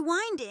is very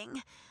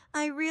winding.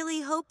 I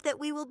really hope that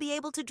we will be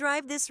able to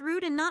drive this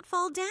route and not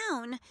fall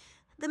down.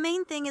 The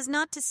main thing is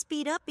not to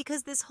speed up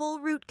because this whole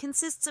route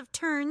consists of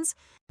turns.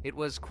 It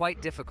was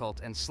quite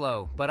difficult and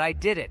slow, but I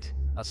did it.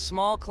 A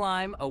small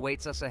climb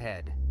awaits us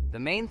ahead. The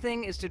main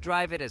thing is to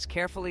drive it as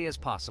carefully as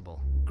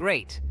possible.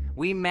 Great,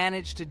 we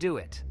managed to do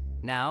it.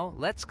 Now,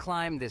 let's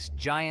climb this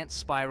giant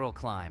spiral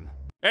climb.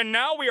 And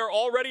now we are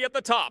already at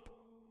the top.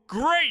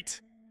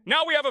 Great!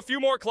 Now we have a few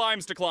more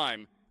climbs to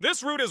climb.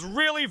 This route is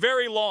really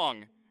very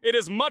long. It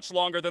is much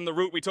longer than the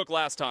route we took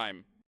last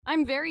time.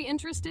 I'm very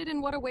interested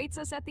in what awaits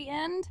us at the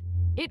end.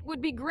 It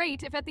would be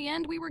great if at the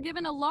end we were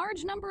given a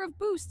large number of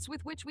boosts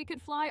with which we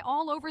could fly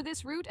all over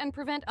this route and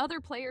prevent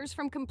other players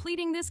from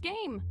completing this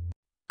game.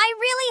 I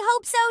really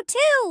hope so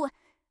too!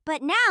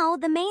 But now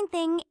the main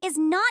thing is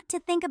not to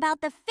think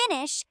about the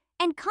finish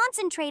and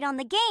concentrate on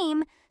the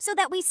game so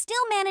that we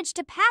still manage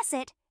to pass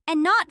it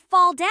and not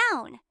fall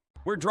down.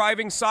 We're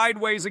driving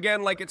sideways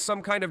again like it's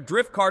some kind of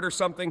drift cart or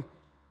something.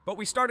 But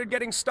we started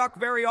getting stuck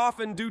very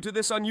often due to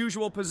this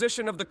unusual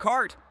position of the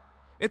cart.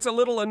 It's a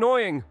little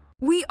annoying.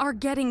 We are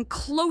getting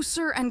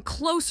closer and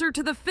closer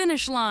to the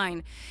finish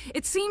line.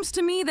 It seems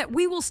to me that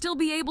we will still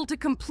be able to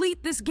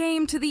complete this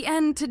game to the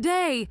end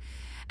today.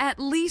 At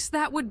least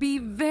that would be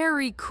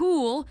very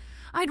cool.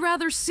 I'd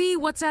rather see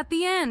what's at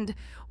the end.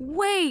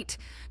 Wait!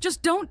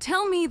 Just don't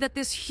tell me that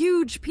this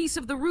huge piece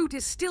of the route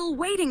is still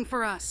waiting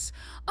for us.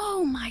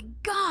 Oh my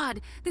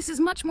God! This is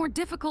much more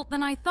difficult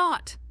than I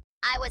thought.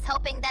 I was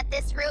hoping that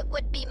this route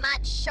would be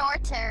much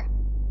shorter.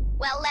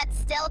 Well, let's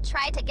still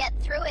try to get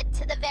through it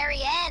to the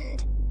very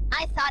end.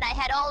 I thought I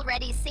had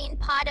already seen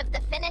part of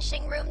the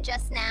finishing room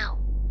just now.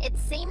 It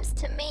seems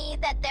to me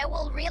that there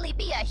will really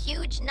be a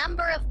huge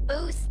number of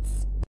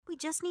boosts. We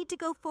just need to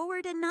go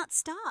forward and not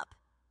stop.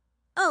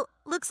 Oh,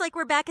 looks like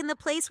we're back in the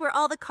place where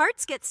all the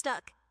carts get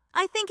stuck.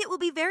 I think it will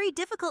be very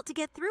difficult to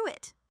get through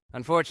it.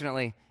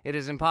 Unfortunately, it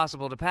is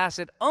impossible to pass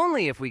it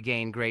only if we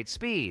gain great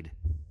speed.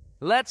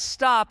 Let's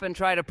stop and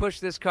try to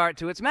push this cart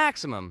to its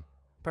maximum.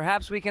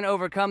 Perhaps we can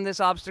overcome this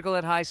obstacle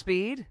at high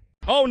speed?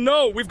 Oh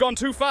no, we've gone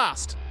too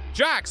fast.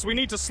 Jax, we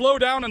need to slow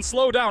down,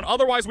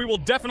 otherwise we will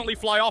definitely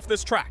fly off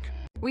this track.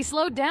 We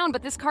slowed down,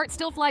 but this cart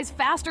still flies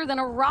faster than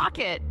a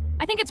rocket.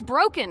 I think it's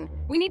broken.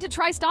 We need to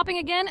try stopping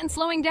again and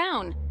slowing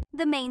down.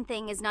 The main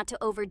thing is not to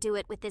overdo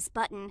it with this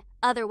button.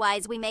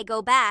 Otherwise, we may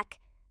go back.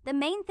 The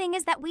main thing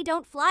is that we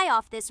don't fly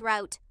off this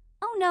route.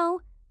 Oh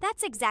no,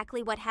 that's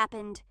exactly what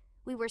happened.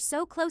 We were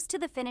so close to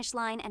the finish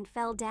line and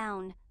fell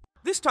down.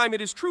 This time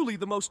it is truly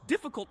the most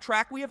difficult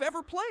track we have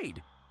ever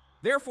played.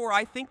 Therefore,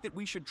 I think that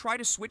we should try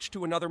to switch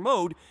to another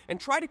mode and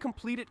try to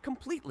complete it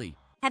completely.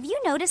 Have you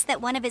noticed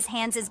that one of his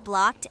hands is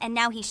blocked and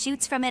now he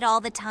shoots from it all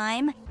the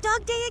time?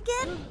 Dog Day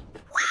again?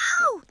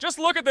 Wow! Just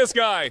look at this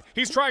guy.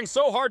 He's trying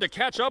so hard to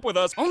catch up with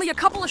us. Only a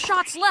couple of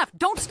shots left.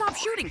 Don't stop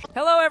shooting.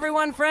 Hello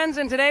everyone, friends,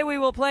 and today we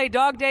will play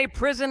Dog Day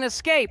Prison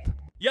Escape.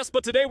 Yes,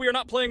 but today we are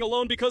not playing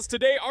alone because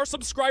today our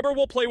subscriber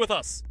will play with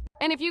us.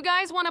 And if you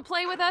guys want to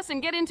play with us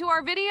and get into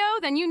our video,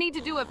 then you need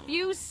to do a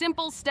few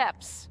simple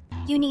steps.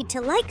 You need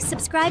to like,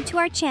 subscribe to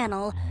our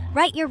channel,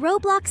 write your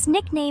Roblox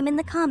nickname in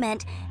the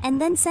comment, and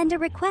then send a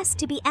request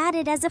to be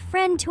added as a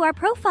friend to our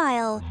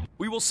profile.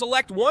 We will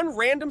select one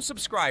random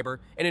subscriber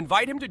and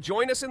invite him to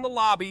join us in the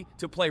lobby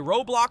to play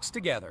Roblox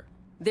together.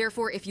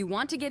 Therefore, if you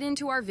want to get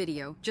into our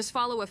video, just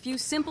follow a few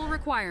simple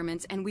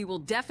requirements and we will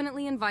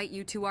definitely invite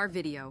you to our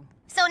video.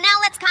 So now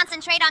let's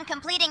concentrate on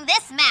completing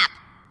this map.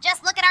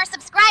 Just look at our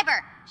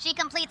subscriber. She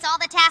completes all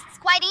the tasks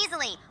quite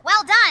easily.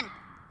 Well done.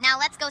 Now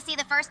let's go see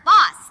the first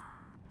boss.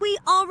 We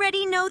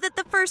already know that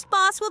the first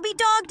boss will be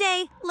Dog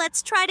Day.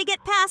 Let's try to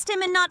get past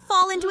him and not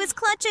fall into his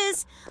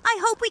clutches. I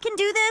hope we can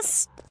do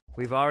this.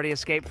 We've already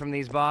escaped from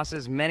these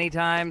bosses many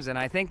times, and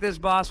I think this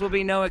boss will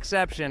be no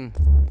exception.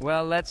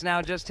 Well, let's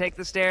now just take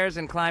the stairs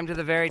and climb to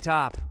the very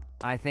top.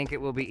 I think it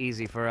will be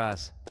easy for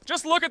us.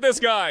 Just look at this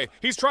guy.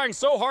 He's trying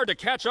so hard to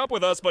catch up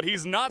with us, but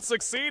he's not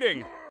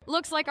succeeding.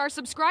 Looks like our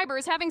subscriber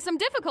is having some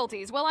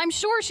difficulties. Well, I'm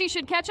sure she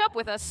should catch up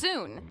with us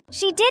soon.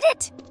 She did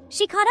it!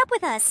 She caught up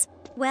with us.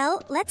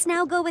 Well, let's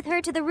now go with her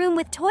to the room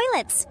with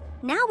toilets.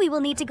 Now we will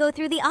need to go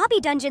through the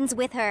obby dungeons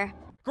with her.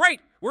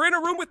 Great! We're in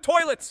a room with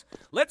toilets.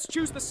 Let's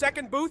choose the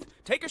second booth,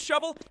 take a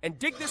shovel, and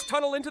dig this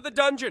tunnel into the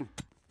dungeon.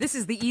 This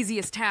is the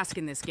easiest task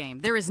in this game.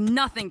 There is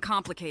nothing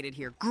complicated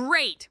here.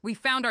 Great! We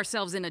found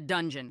ourselves in a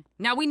dungeon.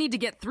 Now we need to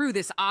get through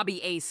this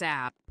obby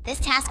ASAP. This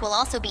task will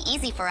also be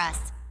easy for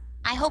us.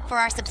 I hope for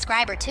our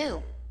subscriber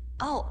too.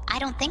 Oh, I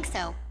don't think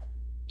so.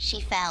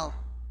 She fell.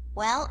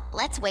 Well,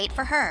 let's wait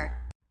for her.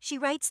 She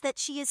writes that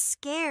she is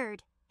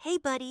scared. Hey,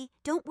 buddy,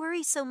 don't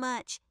worry so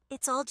much.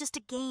 It's all just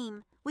a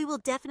game. We will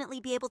definitely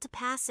be able to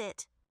pass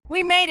it.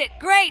 We made it!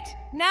 Great!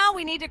 Now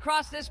we need to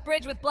cross this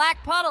bridge with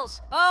black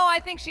puddles. Oh, I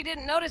think she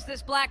didn't notice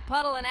this black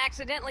puddle and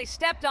accidentally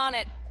stepped on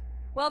it.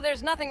 Well,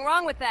 there's nothing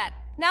wrong with that.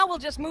 Now we'll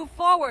just move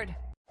forward.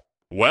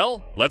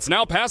 Well, let's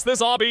now pass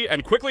this obby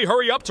and quickly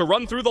hurry up to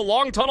run through the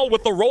long tunnel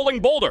with the rolling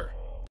boulder.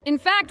 In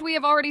fact, we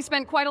have already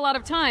spent quite a lot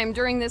of time.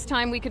 During this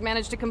time, we could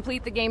manage to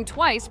complete the game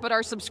twice, but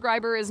our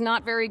subscriber is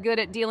not very good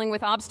at dealing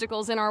with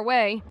obstacles in our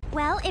way.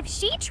 Well, if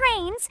she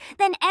trains,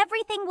 then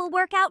everything will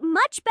work out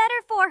much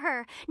better for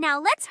her.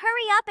 Now let's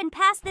hurry up and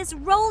pass this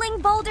rolling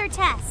boulder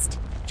test.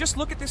 Just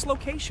look at this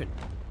location.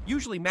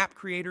 Usually map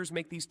creators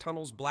make these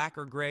tunnels black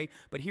or gray,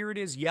 but here it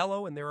is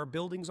yellow and there are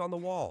buildings on the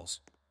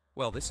walls.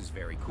 Well, this is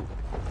very cool.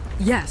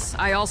 Yes,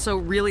 I also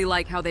really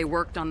like how they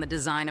worked on the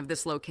design of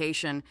this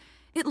location.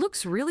 It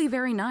looks really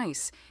very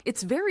nice.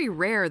 It's very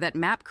rare that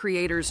map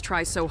creators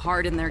try so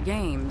hard in their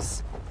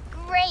games.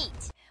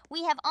 Great!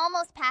 We have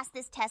almost passed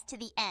this test to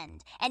the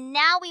end, and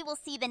now we will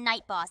see the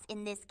night boss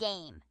in this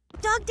game.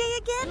 Dog Day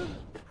again?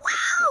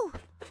 Wow!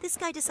 This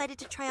guy decided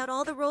to try out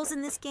all the roles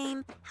in this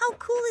game. How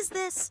cool is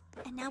this?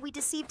 And now we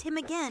deceived him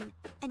again.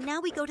 And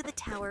now we go to the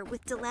tower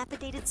with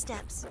dilapidated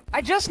steps.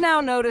 I just now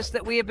noticed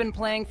that we have been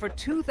playing for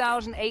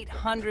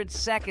 2,800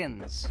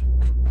 seconds.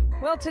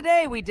 Well,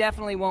 today we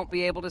definitely won't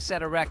be able to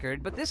set a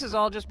record, but this is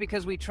all just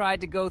because we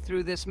tried to go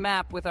through this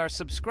map with our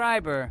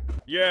subscriber.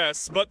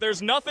 Yes, but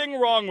there's nothing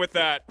wrong with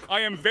that.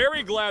 I am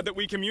very glad that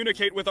we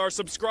communicate with our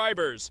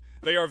subscribers.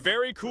 They are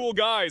very cool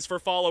guys for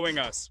following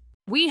us.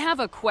 We have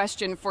a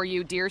question for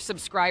you, dear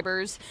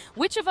subscribers.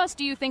 Which of us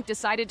do you think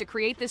decided to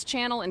create this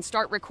channel and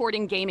start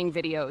recording gaming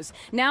videos?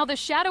 Now the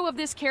shadow of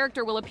this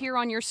character will appear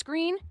on your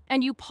screen,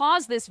 and you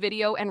pause this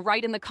video and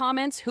write in the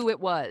comments who it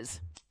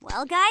was.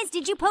 Well, guys,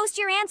 did you post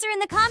your answer in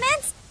the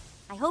comments?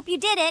 I hope you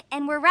did it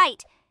and were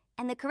right.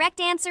 And the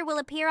correct answer will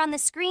appear on the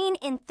screen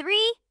in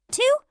 3,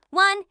 2,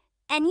 1,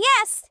 and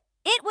yes,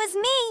 it was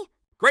me.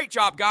 Great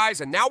job, guys,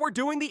 and now we're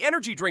doing the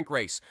energy drink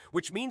race,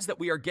 which means that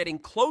we are getting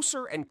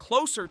closer and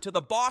closer to the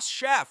boss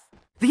chef.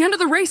 The end of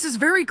the race is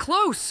very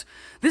close.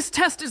 This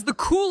test is the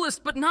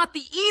coolest, but not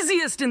the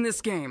easiest in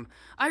this game.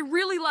 I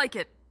really like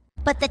it.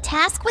 But the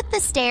task with the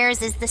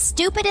stairs is the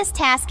stupidest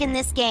task in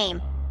this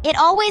game. It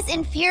always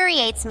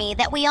infuriates me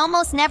that we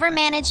almost never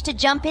manage to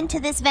jump into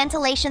this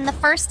ventilation the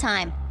first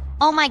time.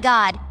 Oh my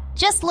god,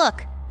 just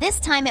look, this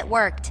time it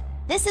worked.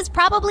 This is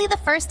probably the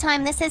first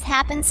time this has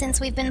happened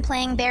since we've been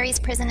playing Barry's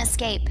Prison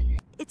Escape.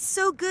 It's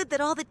so good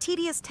that all the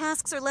tedious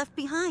tasks are left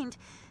behind.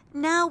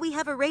 Now we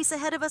have a race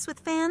ahead of us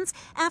with fans,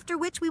 after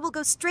which we will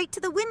go straight to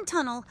the wind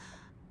tunnel.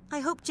 I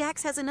hope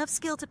Jax has enough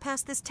skill to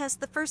pass this test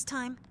the first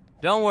time.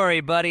 Don't worry,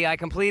 buddy. I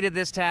completed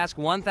this task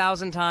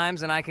 1,000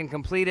 times, and I can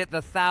complete it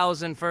the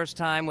 1,001st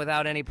time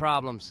without any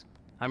problems.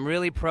 I'm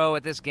really pro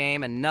at this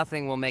game, and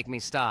nothing will make me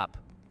stop.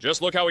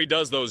 Just look how he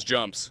does those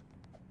jumps.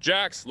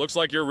 Jax, looks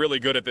like you're really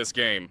good at this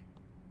game.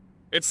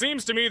 It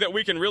seems to me that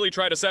we can really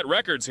try to set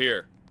records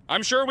here.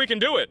 I'm sure we can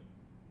do it.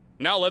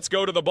 Now let's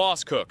go to the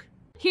boss cook.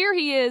 Here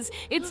he is.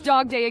 It's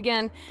Dog Day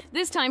again.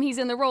 This time he's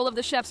in the role of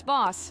the chef's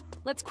boss.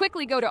 Let's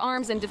quickly go to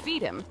Arms and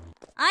defeat him.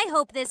 I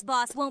hope this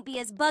boss won't be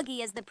as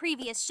buggy as the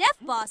previous chef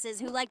bosses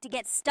who like to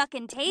get stuck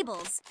in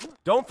tables.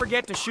 Don't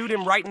forget to shoot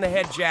him right in the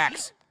head,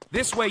 Jax.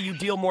 This way you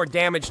deal more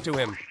damage to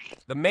him.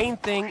 The main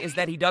thing is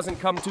that he doesn't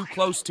come too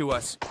close to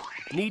us.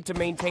 Need to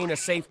maintain a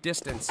safe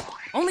distance.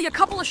 Only a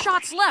couple of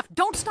shots left.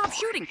 Don't stop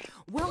shooting.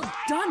 Well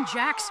done,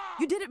 Jax.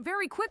 You did it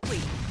very quickly.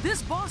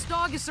 This boss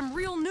dog is some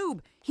real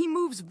noob. He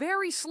moves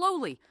very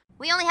slowly.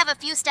 We only have a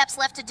few steps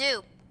left to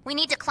do. We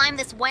need to climb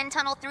this wind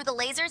tunnel through the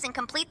lasers and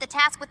complete the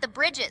task with the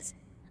bridges.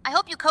 I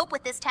hope you cope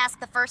with this task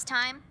the first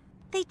time.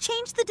 They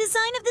changed the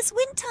design of this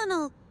wind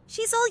tunnel.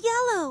 She's all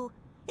yellow.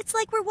 It's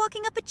like we're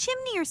walking up a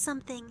chimney or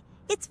something.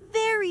 It's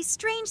very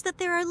strange that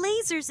there are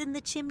lasers in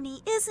the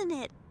chimney, isn't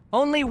it?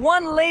 Only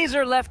one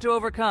laser left to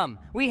overcome.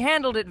 We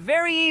handled it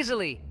very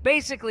easily.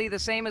 Basically the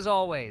same as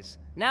always.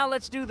 Now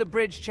let's do the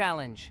bridge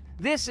challenge.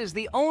 This is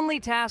the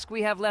only task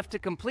we have left to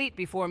complete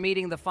before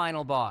meeting the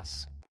final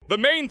boss. The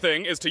main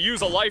thing is to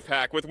use a life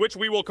hack with which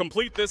we will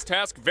complete this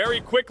task very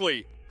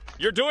quickly.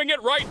 You're doing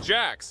it right,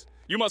 Jax.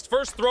 You must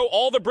first throw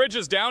all the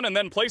bridges down and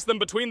then place them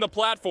between the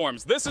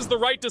platforms. This is the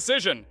right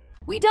decision.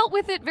 We dealt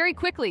with it very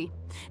quickly.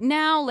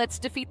 Now let's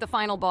defeat the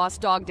final boss,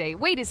 Dog Day.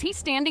 Wait, is he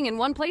standing in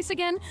one place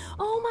again?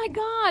 Oh my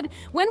god!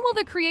 When will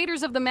the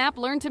creators of the map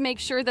learn to make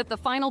sure that the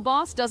final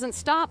boss doesn't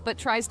stop but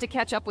tries to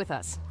catch up with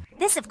us?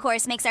 This, of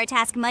course, makes our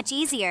task much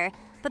easier.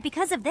 But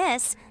because of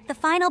this, the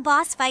final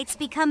boss fights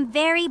become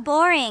very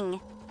boring.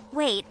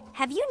 Wait,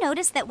 have you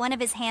noticed that one of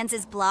his hands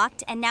is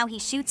blocked and now he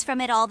shoots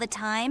from it all the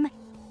time?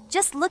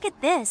 Just look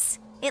at this.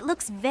 It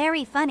looks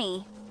very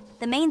funny.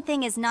 The main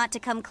thing is not to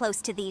come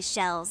close to these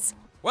shells.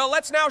 Well,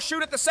 let's now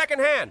shoot at the second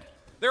hand.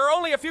 There are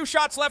only a few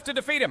shots left to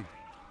defeat him.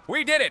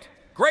 We did it.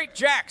 Great,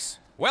 Jax.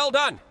 Well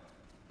done.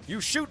 You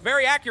shoot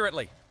very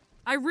accurately.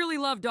 I really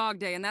love Dog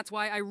Day, and that's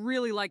why I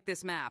really like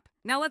this map.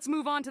 Now let's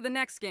move on to the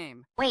next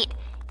game. Wait,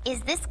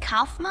 is this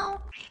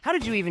Kaufmo? How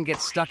did you even get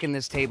stuck in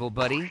this table,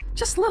 buddy?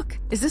 Just look.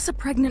 Is this a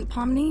pregnant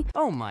Pomni?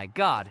 Oh my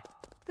god.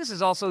 This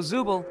is also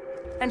Zubul.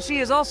 And she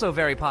is also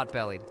very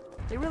pot-bellied.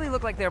 They really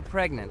look like they're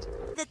pregnant.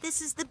 That this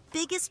is the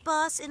biggest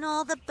boss in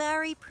all the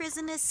Barry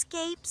Prison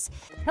Escapes.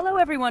 Hello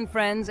everyone,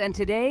 friends, and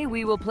today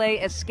we will play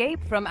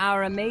Escape from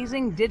our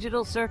amazing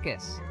digital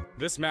circus.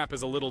 This map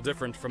is a little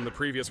different from the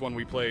previous one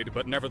we played,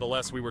 but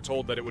nevertheless we were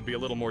told that it would be a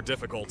little more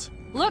difficult.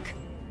 Look!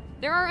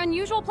 There are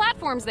unusual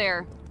platforms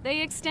there.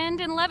 They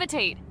extend and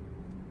levitate.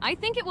 I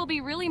think it will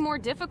be really more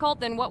difficult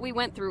than what we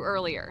went through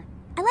earlier.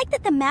 I like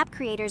that the map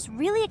creators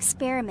really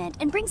experiment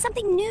and bring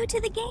something new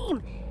to the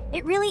game.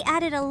 It really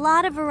added a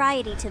lot of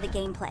variety to the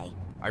gameplay.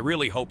 I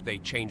really hope they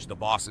change the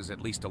bosses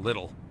at least a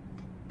little.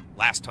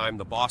 Last time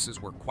the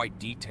bosses were quite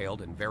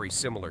detailed and very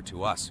similar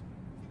to us.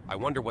 I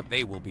wonder what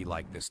they will be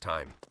like this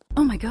time.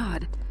 Oh my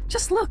god.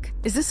 Just look.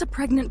 Is this a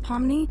pregnant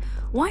Pomni?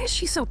 Why is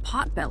she so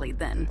pot-bellied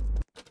then?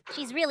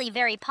 She's really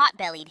very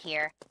pot-bellied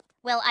here.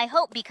 Well, I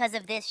hope because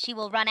of this she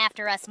will run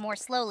after us more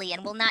slowly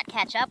and will not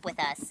catch up with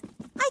us.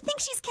 I think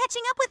she's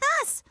catching up with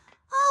us.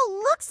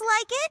 Oh, looks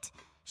like it.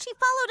 She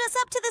followed us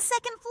up to the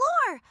second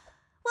floor.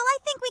 Well, I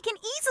think we can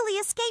easily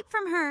escape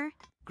from her.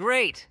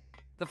 Great!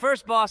 The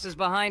first boss is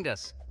behind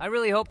us. I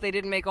really hope they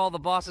didn't make all the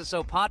bosses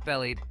so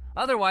pot-bellied.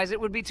 Otherwise, it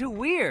would be too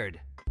weird.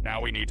 Now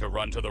we need to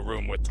run to the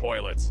room with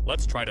toilets.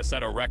 Let's try to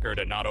set a record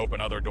and not open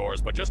other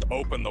doors, but just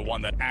open the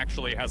one that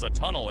actually has a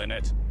tunnel in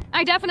it.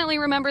 I definitely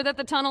remember that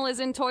the tunnel is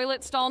in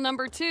toilet stall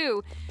number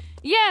 2.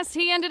 Yes,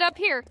 he ended up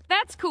here.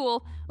 That's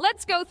cool.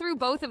 Let's go through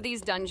both of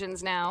these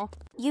dungeons now.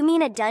 You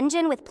mean a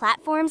dungeon with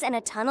platforms and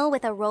a tunnel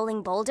with a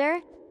rolling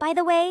boulder? By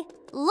the way,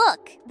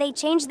 look, they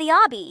changed the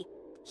obby.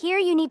 Here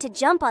you need to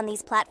jump on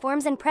these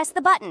platforms and press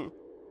the button.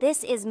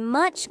 This is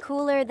much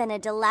cooler than a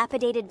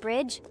dilapidated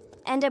bridge,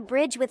 and a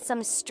bridge with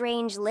some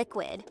strange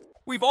liquid.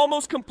 We've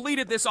almost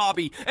completed this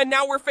obby, and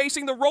now we're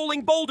facing the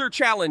rolling boulder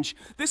challenge.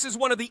 This is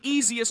one of the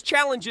easiest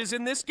challenges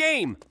in this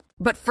game.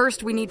 But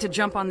first we need to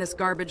jump on this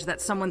garbage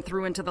that someone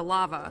threw into the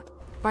lava.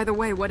 By the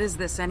way, what is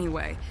this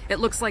anyway? It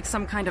looks like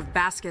some kind of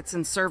baskets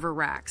and server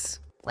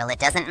racks. Well, it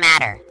doesn't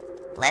matter.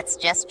 Let's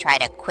just try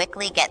to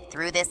quickly get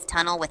through this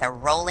tunnel with a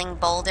rolling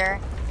boulder,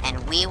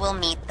 and we will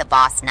meet the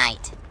boss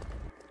knight.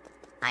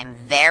 I'm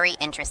very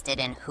interested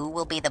in who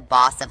will be the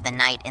boss of the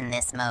night in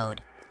this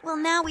mode. Well,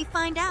 now we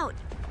find out.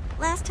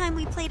 Last time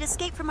we played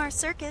Escape from our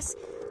Circus,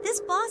 this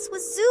boss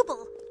was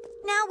Zooble.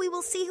 Now we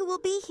will see who will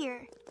be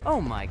here.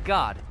 Oh my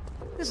god.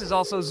 This is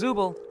also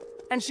Zooble.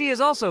 And she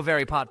is also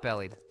very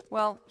pot-bellied.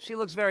 Well, she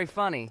looks very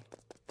funny.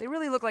 They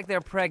really look like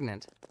they're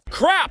pregnant.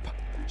 Crap!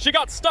 She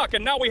got stuck,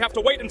 and now we have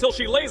to wait until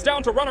she lays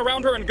down to run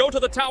around her and go to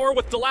the tower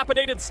with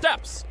dilapidated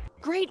steps.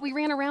 Great, we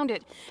ran around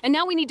it. And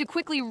now we need to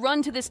quickly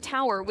run to this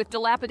tower with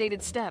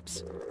dilapidated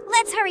steps.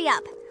 Let's hurry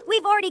up.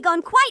 We've already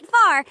gone quite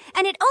far,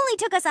 and it only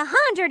took us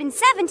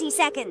 170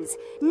 seconds.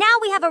 Now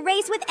we have a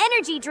race with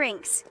energy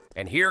drinks.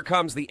 And here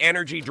comes the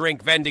energy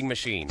drink vending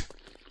machine.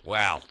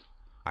 Wow,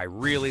 I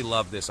really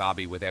love this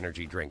obby with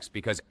energy drinks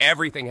because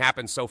everything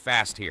happens so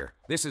fast here.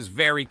 This is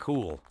very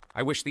cool.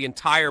 I wish the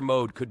entire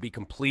mode could be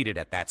completed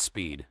at that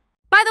speed.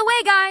 By the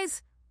way,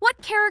 guys,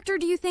 what character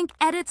do you think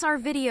edits our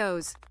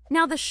videos?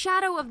 Now the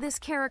shadow of this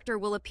character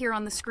will appear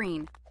on the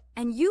screen.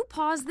 And you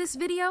pause this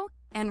video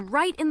and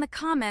write in the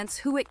comments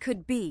who it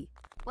could be.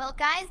 Well,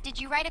 guys, did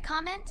you write a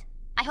comment?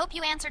 I hope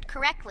you answered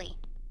correctly.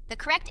 The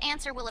correct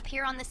answer will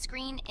appear on the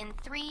screen in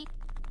 3,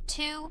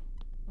 2,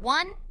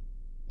 1,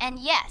 and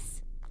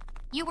yes,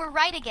 you were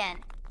right again.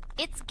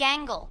 It's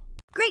Gangle.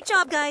 Great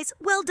job, guys.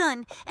 Well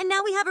done. And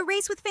now we have a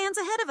race with fans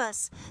ahead of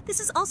us.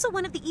 This is also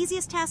one of the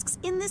easiest tasks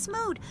in this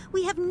mode.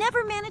 We have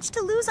never managed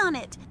to lose on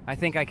it. I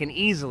think I can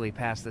easily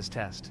pass this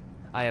test.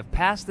 I have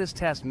passed this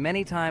test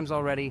many times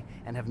already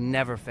and have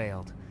never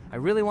failed. I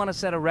really want to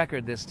set a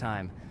record this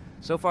time.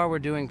 So far, we're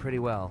doing pretty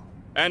well.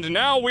 And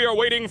now we are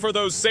waiting for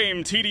those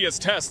same tedious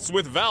tests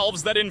with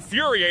valves that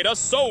infuriate us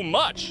so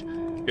much.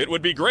 It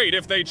would be great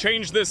if they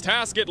changed this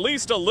task at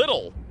least a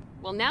little.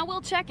 Well, now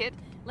we'll check it.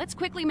 Let's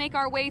quickly make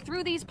our way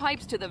through these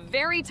pipes to the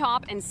very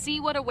top and see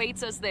what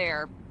awaits us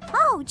there.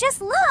 Oh, just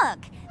look!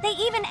 They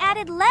even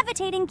added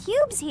levitating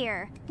cubes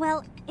here.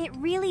 Well, it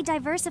really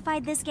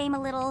diversified this game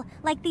a little,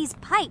 like these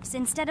pipes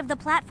instead of the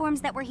platforms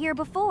that were here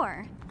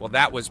before. Well,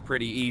 that was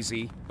pretty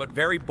easy, but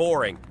very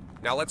boring.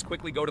 Now let's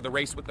quickly go to the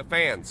race with the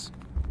fans.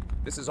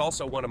 This is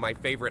also one of my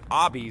favorite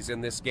obbies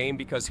in this game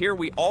because here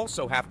we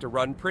also have to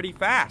run pretty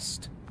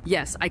fast.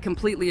 Yes, I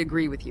completely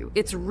agree with you.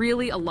 It's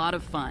really a lot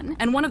of fun,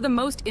 and one of the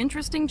most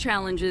interesting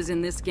challenges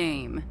in this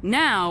game.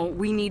 Now,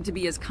 we need to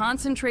be as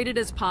concentrated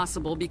as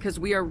possible because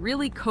we are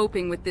really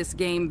coping with this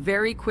game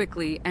very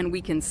quickly, and we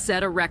can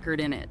set a record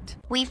in it.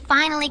 We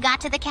finally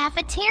got to the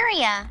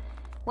cafeteria.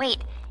 Wait,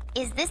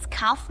 is this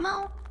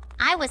Kaufmo?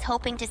 I was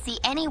hoping to see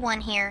anyone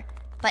here,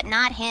 but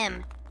not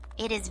him.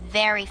 It is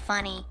very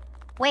funny.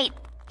 Wait,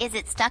 is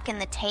it stuck in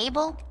the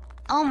table?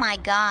 Oh my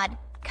god,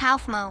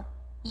 Kaufmo.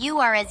 You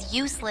are as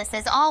useless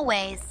as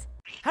always.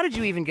 How did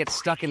you even get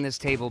stuck in this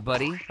table,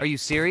 buddy? Are you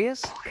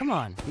serious? Come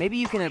on, maybe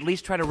you can at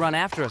least try to run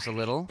after us a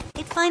little.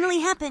 It finally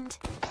happened.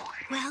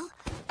 Well,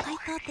 I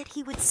thought that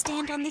he would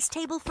stand on this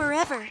table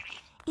forever.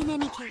 In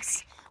any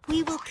case,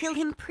 we will kill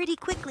him pretty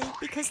quickly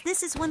because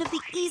this is one of the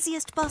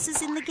easiest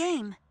bosses in the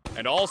game.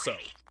 And also,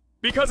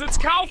 because it's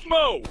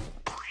Kaufmo!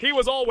 He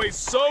was always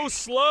so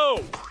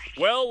slow.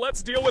 Well,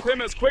 let's deal with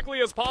him as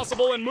quickly as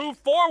possible and move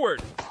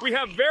forward. We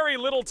have very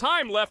little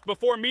time left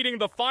before meeting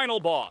the final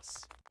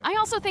boss. I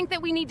also think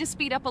that we need to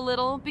speed up a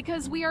little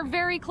because we are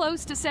very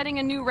close to setting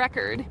a new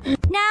record.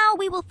 Now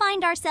we will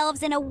find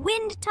ourselves in a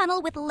wind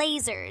tunnel with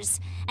lasers.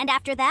 And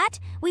after that,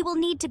 we will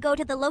need to go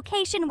to the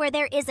location where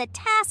there is a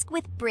task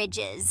with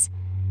bridges.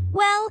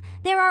 Well,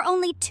 there are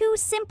only 2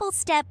 simple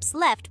steps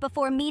left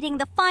before meeting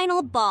the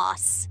final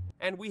boss.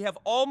 And we have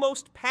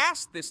almost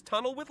passed this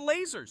tunnel with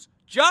lasers.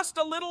 Just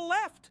a little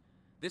left.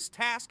 This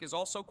task is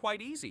also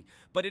quite easy,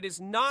 but it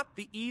is not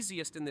the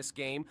easiest in this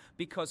game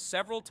because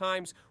several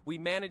times we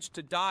managed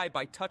to die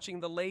by touching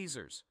the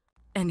lasers.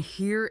 And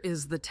here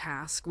is the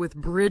task with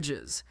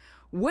bridges.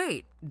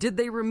 Wait, did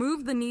they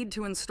remove the need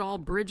to install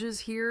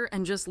bridges here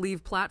and just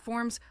leave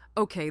platforms?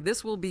 Okay,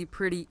 this will be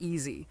pretty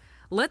easy.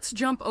 Let's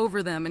jump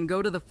over them and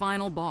go to the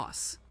final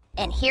boss.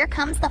 And here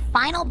comes the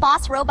final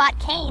boss robot,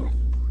 CAINE.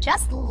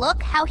 Just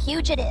look how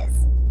huge it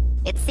is.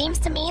 It seems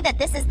to me that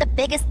this is the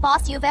biggest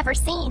boss you've ever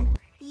seen.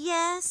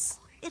 Yes,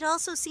 It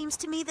also seems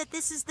to me that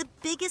this is the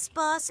biggest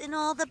boss in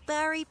all the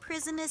Barry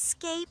prison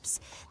escapes.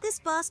 This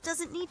boss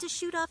doesn't need to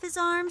shoot off his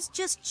arms,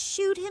 just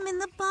shoot him in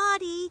the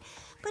body.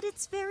 But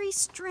it's very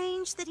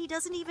strange that he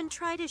doesn't even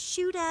try to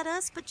shoot at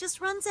us, but just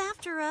runs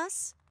after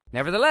us.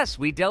 Nevertheless,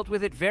 we dealt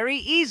with it very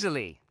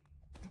easily.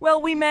 Well,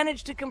 we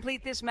managed to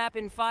complete this map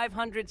in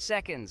 500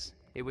 seconds.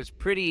 It was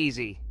pretty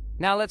easy.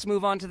 Now let's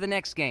move on to the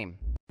next game.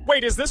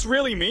 Wait, is this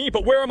really me?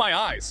 But where are my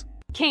eyes?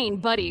 CAINE,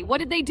 buddy, what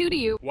did they do to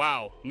you?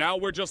 Wow, now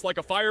we're just like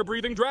a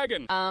fire-breathing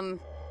dragon.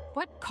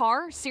 What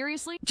car?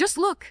 Seriously? Just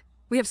look.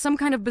 We have some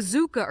kind of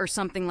bazooka or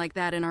something like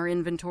that in our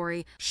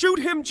inventory. Shoot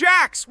him,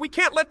 Jax! We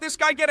can't let this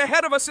guy get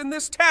ahead of us in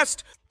this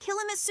test! Kill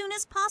him as soon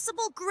as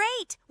possible.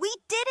 Great! We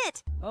did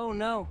it! Oh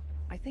no,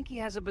 I think he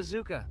has a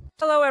bazooka.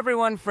 Hello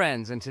everyone,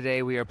 friends, and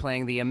today we are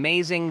playing the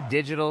amazing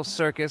digital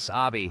Circus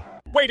obby.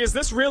 Wait, is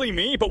this really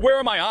me? But where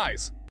are my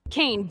eyes?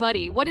 CAINE,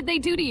 buddy, what did they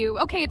do to you?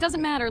 Okay, it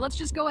doesn't matter. Let's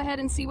just go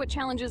ahead and see what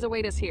challenges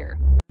await us here.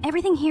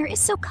 Everything here is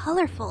so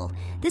colorful.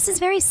 This is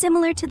very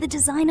similar to the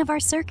design of our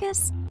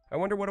circus. I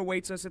wonder what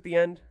awaits us at the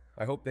end.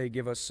 I hope they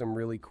give us some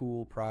really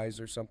cool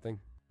prize or something.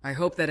 I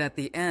hope that at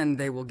the end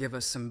they will give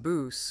us some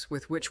boosts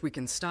with which we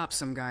can stop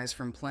some guys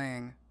from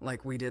playing,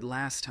 like we did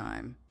last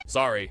time.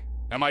 Sorry,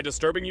 am I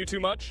disturbing you too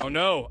much? Oh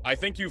no, I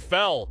think you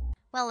fell.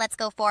 Well, let's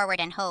go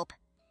forward and hope.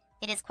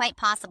 It is quite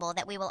possible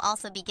that we will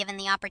also be given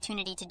the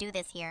opportunity to do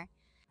this here.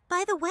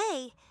 By the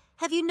way,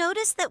 have you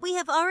noticed that we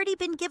have already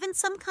been given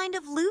some kind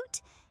of loot?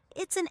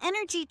 It's an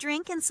energy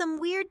drink and some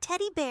weird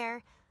teddy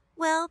bear.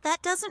 Well,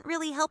 that doesn't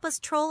really help us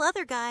troll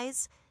other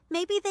guys.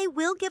 Maybe they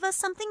will give us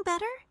something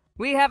better?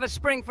 We have a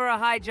spring for a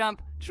high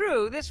jump.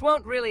 True, this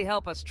won't really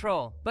help us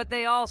troll, but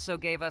they also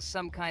gave us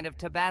some kind of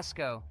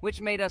Tabasco,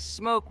 which made us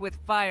smoke with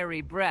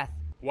fiery breath.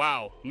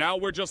 Wow, now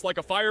we're just like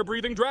a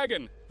fire-breathing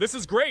dragon. This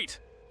is great.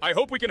 I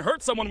hope we can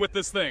hurt someone with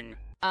this thing.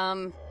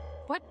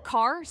 What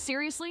car?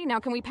 Seriously? Now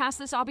can we pass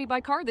this obby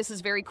by car? This is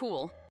very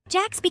cool.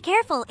 Jax, be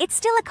careful. It's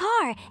still a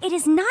car. It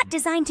is not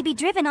designed to be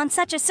driven on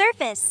such a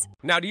surface.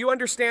 Now, do you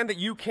understand that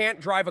you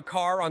can't drive a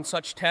car on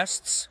such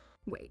tests?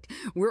 Wait,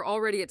 we're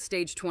already at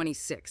stage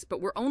 26,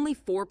 but we're only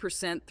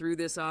 4% through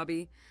this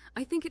obby.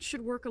 I think it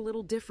should work a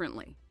little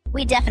differently.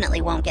 We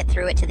definitely won't get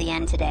through it to the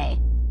end today.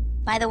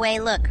 By the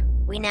way, look,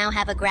 we now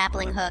have a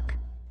grappling hook,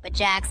 but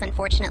Jax,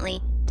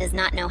 unfortunately, does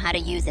not know how to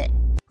use it.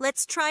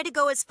 Let's try to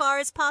go as far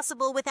as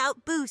possible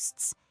without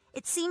boosts.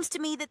 It seems to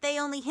me that they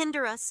only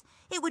hinder us.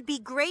 It would be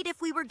great if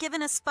we were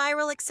given a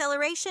spiral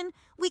acceleration.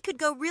 We could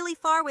go really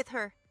far with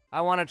her.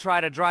 I want to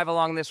try to drive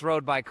along this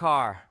road by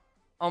car.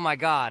 Oh my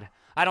god,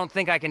 I don't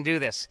think I can do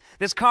this.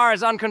 This car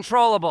is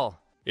uncontrollable.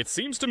 It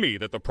seems to me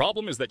that the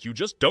problem is that you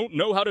just don't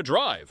know how to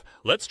drive.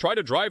 Let's try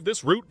to drive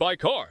this route by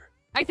car.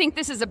 I think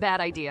this is a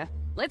bad idea.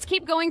 Let's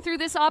keep going through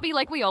this obby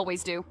like we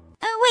always do.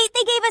 Wait,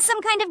 they gave us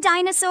some kind of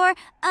dinosaur.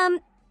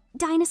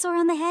 Dinosaur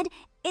on the head?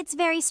 It's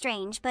very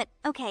strange, but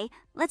okay,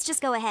 let's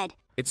just go ahead.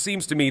 It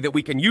seems to me that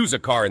we can use a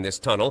car in this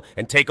tunnel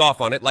and take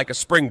off on it like a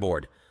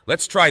springboard.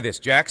 Let's try this,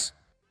 Jax.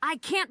 I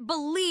can't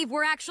believe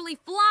we're actually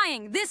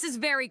flying. This is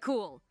very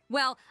cool.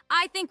 Well,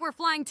 I think we're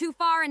flying too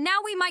far and now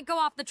we might go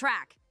off the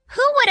track.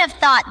 Who would have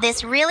thought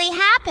this really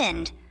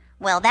happened?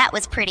 Well, that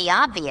was pretty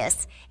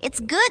obvious. It's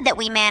good that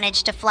we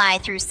managed to fly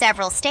through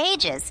several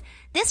stages.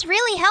 This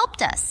really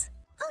helped us.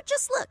 Oh,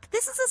 just look.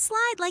 This is a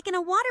slide like in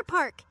a water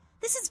park.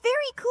 This is very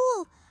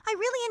cool. I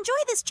really enjoy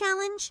this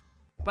challenge.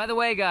 By the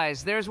way,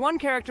 guys, there's one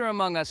character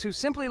among us who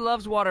simply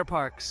loves water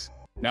parks.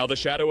 Now the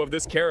shadow of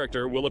this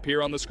character will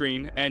appear on the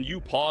screen, and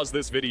you pause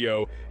this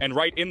video and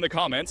write in the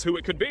comments who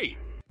it could be.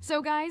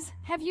 So guys,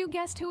 have you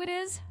guessed who it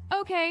is?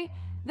 Okay,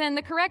 then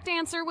the correct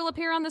answer will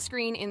appear on the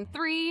screen in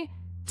 3,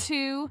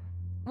 2,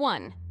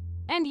 1.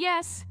 And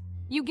yes,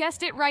 you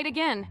guessed it right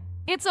again.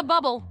 It's a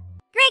bubble.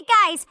 Great,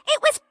 guys.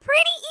 It was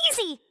pretty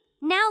easy.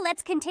 Now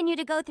let's continue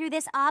to go through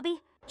this obby.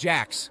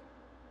 Jax,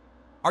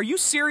 are you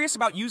serious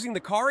about using the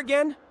car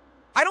again?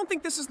 I don't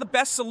think this is the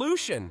best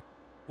solution.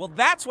 Well,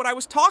 that's what I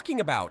was talking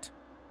about.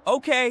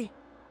 Okay,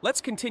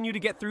 let's continue to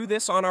get through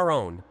this on our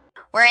own.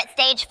 We're at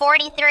stage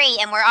 43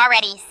 and we're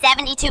already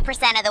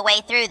 72% of the way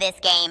through this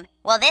game.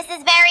 Well, this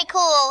is very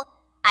cool.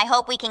 I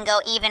hope we can go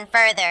even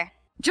further.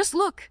 Just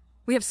look.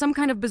 We have some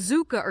kind of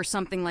bazooka or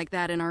something like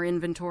that in our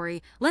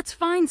inventory. Let's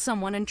find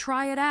someone and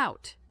try it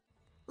out.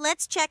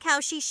 Let's check how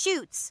she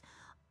shoots.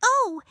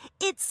 Oh,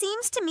 it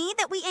seems to me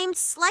that we aimed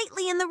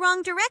slightly in the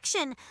wrong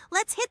direction.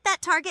 Let's hit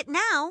that target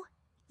now.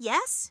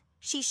 Yes,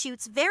 she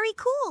shoots very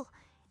cool.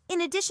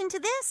 In addition to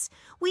this,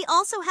 we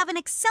also have an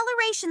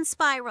acceleration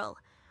spiral.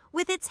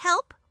 With its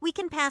help, we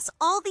can pass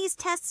all these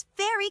tests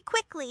very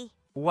quickly.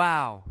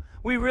 Wow,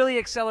 we really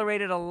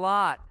accelerated a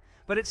lot.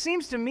 But it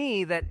seems to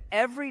me that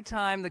every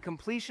time the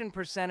completion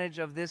percentage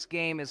of this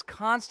game is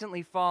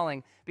constantly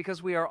falling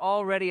because we are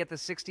already at the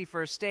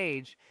 61st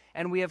stage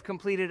and we have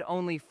completed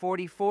only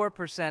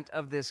 44%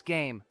 of this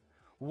game.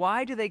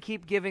 Why do they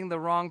keep giving the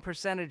wrong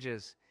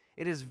percentages?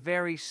 It is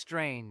very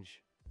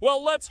strange.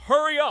 Well, let's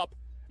hurry up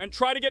and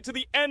try to get to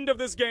the end of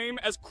this game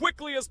as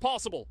quickly as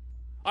possible.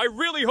 I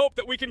really hope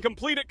that we can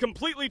complete it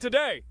completely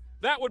today.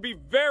 That would be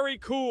very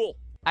cool.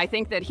 I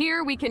think that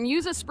here we can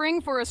use a spring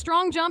for a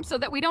strong jump so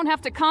that we don't have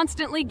to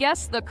constantly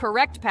guess the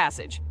correct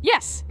passage.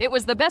 Yes, it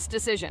was the best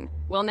decision.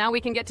 Well, now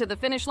we can get to the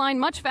finish line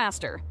much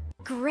faster.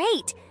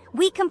 Great!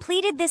 We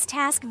completed this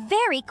task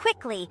very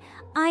quickly.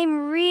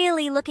 I'm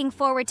really looking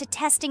forward to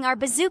testing our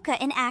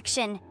bazooka in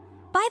action.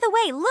 By the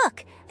way,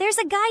 look! There's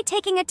a guy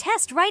taking a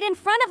test right in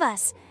front of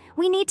us.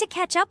 We need to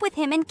catch up with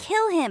him and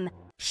kill him.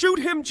 Shoot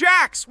him,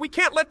 Jax! We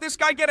can't let this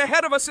guy get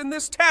ahead of us in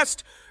this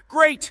test!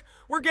 Great!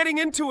 We're getting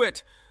into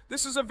it!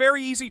 This is a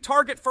very easy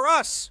target for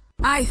us.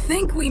 I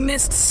think we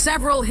missed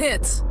several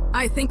hits.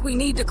 I think we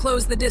need to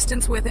close the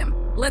distance with him.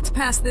 Let's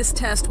pass this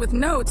test with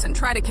notes and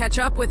try to catch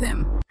up with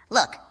him.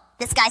 Look,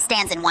 this guy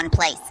stands in one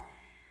place.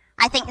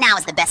 I think now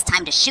is the best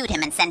time to shoot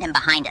him and send him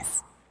behind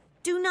us.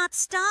 Do not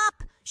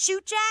stop.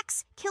 Shoot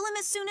Jax. Kill him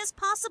as soon as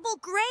possible.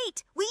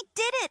 Great. We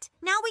did it.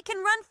 Now we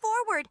can run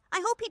forward.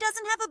 I hope he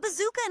doesn't have a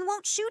bazooka and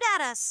won't shoot at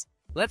us.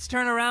 Let's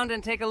turn around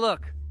and take a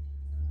look.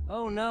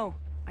 Oh no,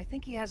 I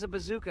think he has a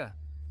bazooka.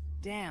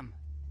 Damn,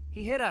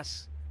 he hit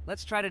us.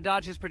 Let's try to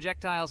dodge his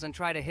projectiles and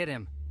try to hit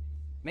him.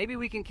 Maybe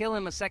we can kill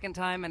him a second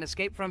time and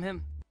escape from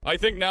him. I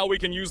think now we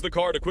can use the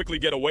car to quickly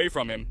get away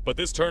from him, but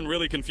this turn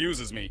really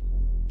confuses me.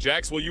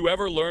 Jax, will you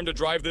ever learn to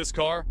drive this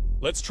car?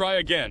 Let's try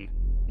again.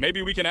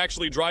 Maybe we can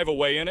actually drive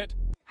away in it?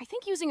 I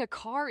think using a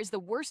car is the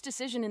worst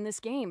decision in this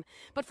game,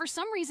 but for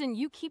some reason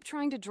you keep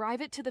trying to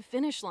drive it to the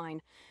finish line.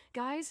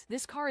 Guys,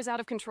 this car is out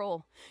of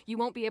control. You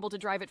won't be able to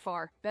drive it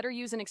far. Better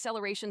use an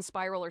acceleration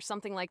spiral or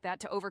something like that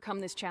to overcome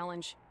this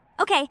challenge.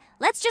 Okay,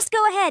 let's just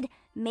go ahead.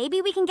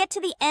 Maybe we can get to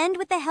the end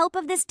with the help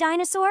of this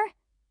dinosaur?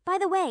 By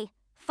the way,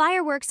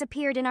 fireworks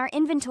appeared in our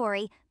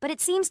inventory, but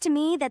it seems to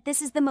me that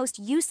this is the most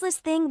useless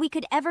thing we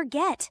could ever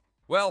get.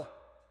 Well,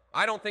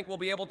 I don't think we'll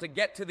be able to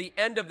get to the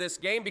end of this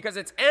game because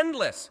it's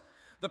endless.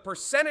 The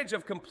percentage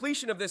of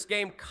completion of this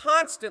game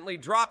constantly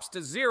drops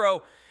to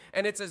 0,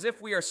 and it's as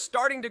if we are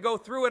starting to go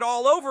through it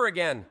all over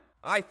again.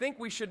 I think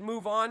we should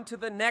move on to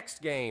the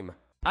next game.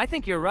 I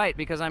think you're right,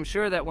 because I'm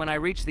sure that when I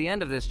reach the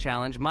end of this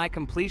challenge, my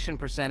completion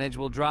percentage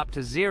will drop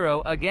to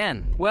 0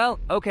 again.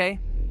 Well, okay,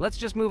 let's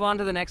just move on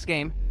to the next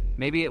game.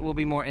 Maybe it will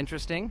be more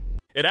interesting.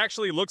 It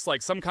actually looks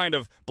like some kind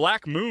of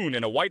black moon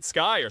in a white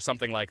sky or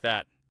something like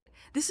that.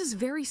 This is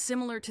very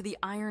similar to the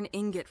iron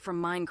ingot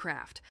from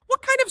Minecraft.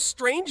 What kind of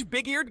strange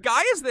big-eared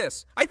guy is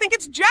this? I think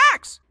it's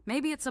Jax!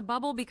 Maybe it's a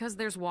bubble because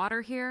there's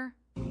water here?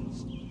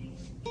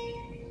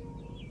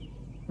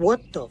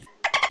 What the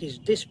is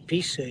this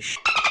piece of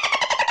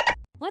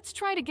Let's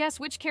try to guess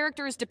which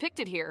character is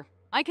depicted here.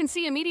 I can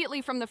see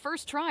immediately from the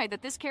first try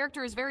that this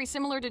character is very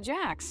similar to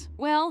Jax.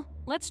 Well,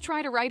 let's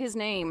try to write his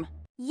name.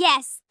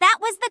 Yes, that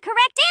was the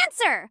correct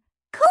answer!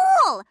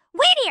 Cool!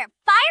 Whittier,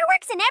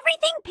 fireworks and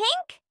everything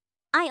pink?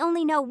 I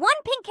only know one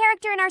pink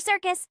character in our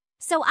circus,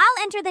 so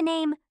I'll enter the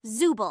name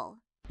Zooble.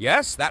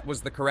 Yes, that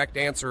was the correct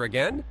answer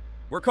again.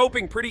 We're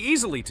coping pretty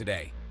easily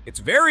today. It's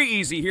very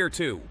easy here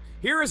too.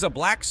 Here is a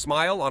black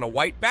smile on a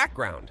white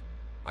background.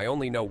 I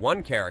only know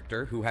one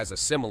character who has a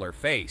similar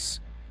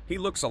face. He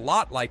looks a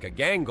lot like a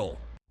gangle.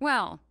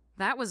 Well,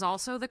 that was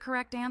also the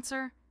correct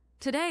answer.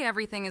 Today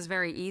everything is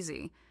very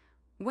easy.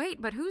 Wait,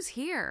 but who's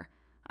here?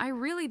 I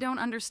really don't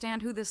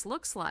understand who this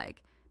looks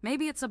like.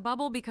 Maybe it's a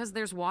bubble because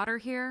there's water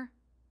here?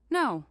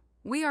 No,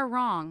 we are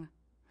wrong.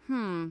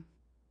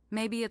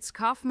 Maybe it's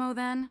Kaufmo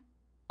then?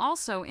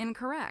 Also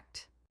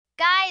incorrect.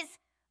 Guys,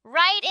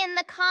 write in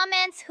the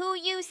comments who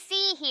you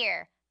see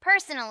here.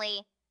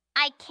 Personally,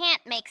 I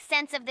can't make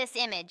sense of this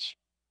image.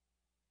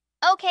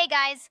 Okay,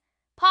 guys,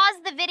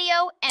 pause the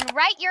video and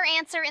write your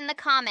answer in the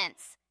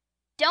comments.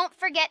 Don't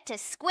forget to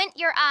squint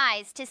your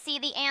eyes to see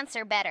the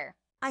answer better.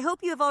 I hope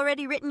you have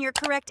already written your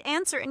correct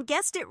answer and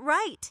guessed it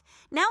right.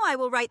 Now I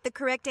will write the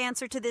correct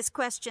answer to this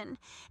question.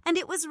 And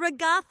it was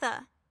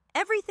regatha.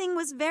 Everything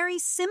was very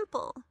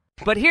simple.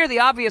 But here the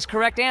obvious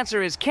correct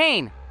answer is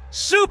CAINE.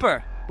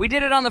 Super! We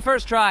did it on the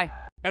first try.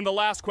 And the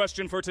last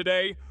question for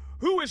today,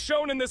 who is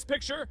shown in this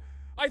picture?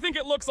 I think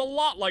it looks a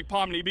lot like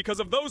Pomni because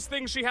of those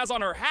things she has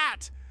on her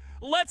hat.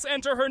 Let's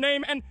enter her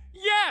name and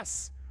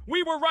yes,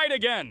 we were right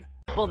again.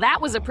 Well,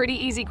 that was a pretty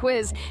easy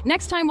quiz.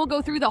 Next time we'll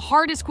go through the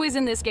hardest quiz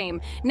in this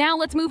game. Now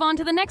let's move on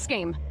to the next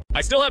game.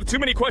 I still have too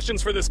many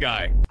questions for this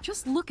guy.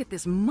 Just look at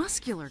this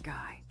muscular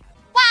guy.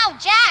 Wow,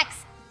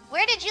 Jax!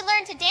 Where did you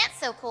learn to dance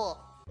so cool?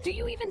 Do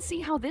you even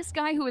see how this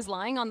guy who is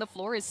lying on the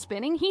floor is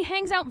spinning? He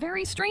hangs out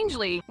very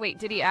strangely. Wait,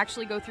 did he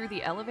actually go through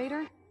the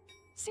elevator?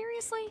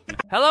 Seriously?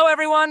 Hello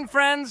everyone,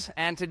 friends,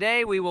 and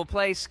today we will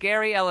play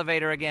Scary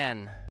Elevator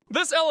again.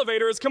 This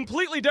elevator is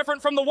completely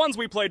different from the ones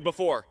we played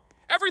before.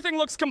 Everything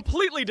looks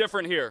completely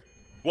different here.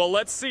 Well,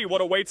 let's see what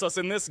awaits us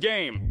in this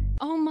game.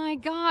 Oh my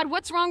god,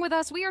 what's wrong with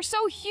us? We are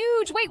so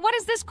huge. Wait, what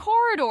is this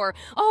corridor?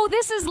 Oh,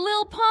 this is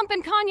Lil Pump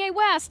and Kanye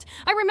West.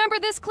 I remember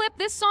this clip.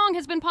 This song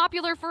has been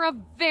popular for a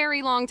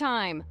very long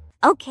time.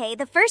 Okay,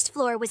 the first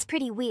floor was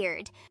pretty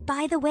weird.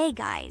 By the way,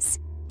 guys,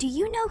 do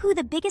you know who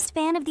the biggest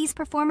fan of these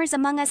performers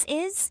among us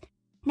is?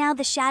 Now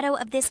the shadow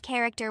of this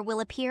character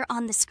will appear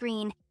on the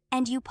screen,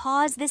 and you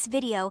pause this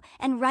video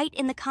and write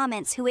in the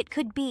comments who it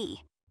could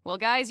be. Well,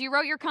 guys, you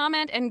wrote your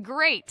comment, and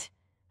great.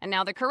 And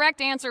now the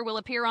correct answer will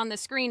appear on the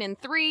screen in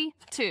 3,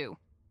 2,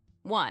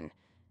 1.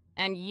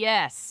 And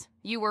yes,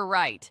 you were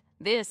right.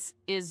 This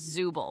is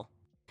Zooble.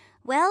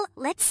 Well,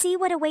 let's see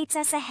what awaits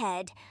us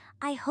ahead.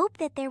 I hope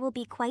that there will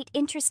be quite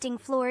interesting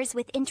floors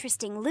with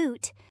interesting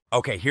loot.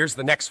 Okay, here's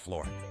the next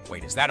floor.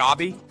 Wait, is that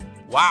Obby?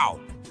 Wow.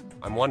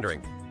 I'm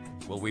wondering,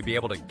 will we be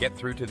able to get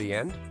through to the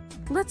end?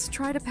 Let's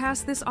try to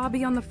pass this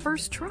obby on the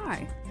first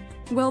try.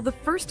 Well, the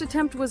first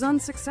attempt was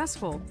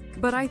unsuccessful,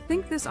 but I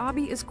think this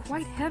obby is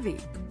quite heavy.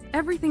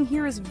 Everything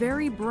here is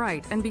very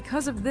bright, and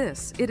because of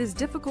this, it is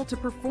difficult to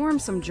perform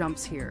some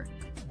jumps here.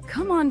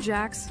 Come on,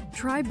 Jax,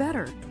 try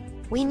better.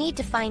 We need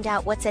to find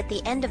out what's at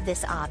the end of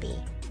this obby.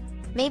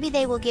 Maybe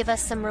they will give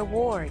us some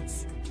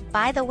rewards.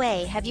 By the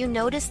way, have you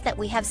noticed that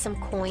we have some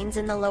coins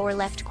in the lower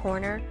left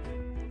corner?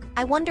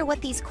 I wonder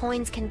what these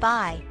coins can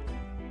buy.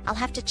 I'll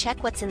have to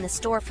check what's in the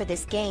store for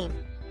this game.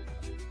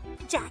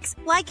 Jax,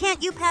 why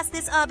can't you pass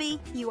this obby?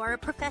 You are a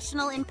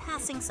professional in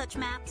passing such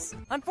maps.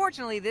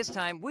 Unfortunately, this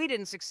time, we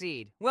didn't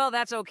succeed. Well,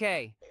 that's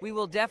okay. We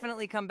will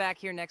definitely come back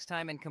here next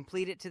time and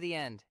complete it to the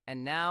end.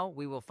 And now,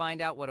 we will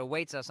find out what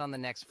awaits us on the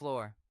next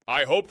floor.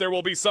 I hope there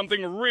will be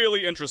something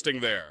really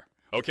interesting there.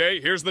 Okay,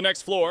 here's the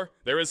next floor.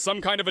 There is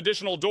some kind of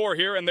additional door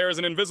here, and there is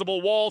an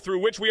invisible wall through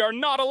which we are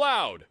not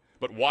allowed.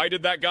 But why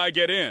did that guy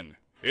get in?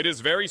 It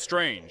is very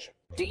strange.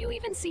 Do you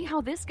even see how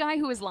this guy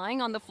who is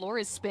lying on the floor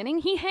is spinning?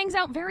 He hangs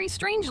out very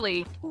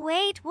strangely.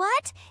 Wait,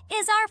 what?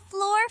 Is our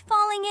floor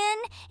falling in?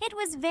 It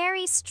was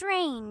very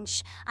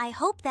strange. I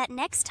hope that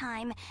next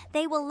time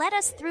they will let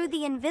us through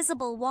the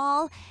invisible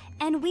wall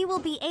and we will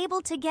be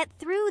able to get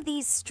through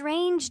these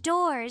strange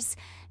doors.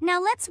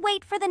 Now let's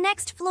wait for the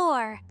next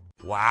floor.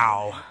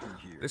 Wow.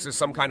 This is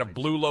some kind of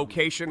blue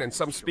location and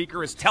some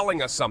speaker is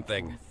telling us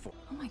something.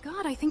 Oh my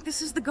god, I think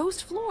this is the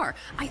ghost floor.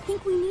 I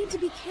think we need to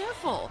be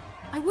careful.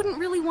 I wouldn't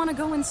really want to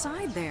go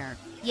inside there.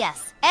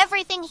 Yes,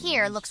 everything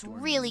here looks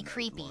really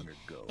creepy.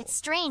 It's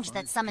strange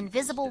that some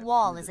invisible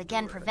wall is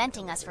again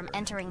preventing us from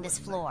entering this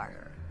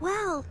floor.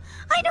 Well,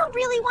 I don't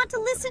really want to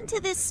listen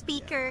to this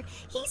speaker.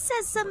 He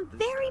says some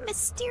very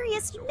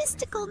mysterious,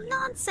 mystical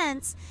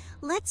nonsense.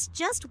 Let's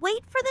just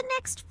wait for the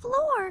next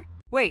floor.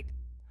 Wait,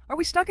 are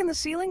we stuck in the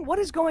ceiling? What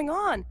is going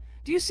on?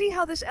 Do you see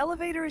how this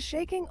elevator is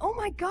shaking? Oh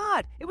my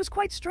god, it was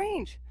quite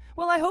strange.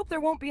 Well, I hope there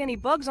won't be any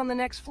bugs on the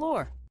next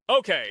floor.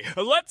 Okay,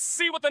 let's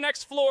see what the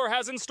next floor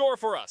has in store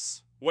for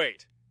us.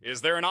 Wait, is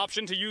there an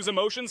option to use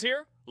emotions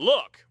here?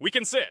 Look, we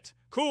can sit.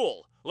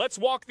 Cool. Let's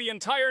walk the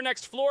entire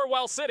next floor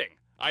while sitting.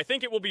 I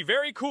think it will be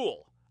very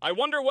cool. I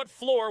wonder what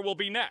floor will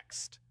be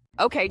next.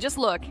 Okay, just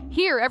look.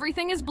 Here,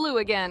 everything is blue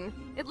again.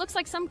 It looks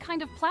like some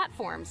kind of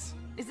platforms.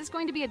 Is this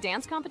going to be a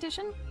dance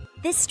competition?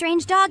 This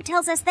strange dog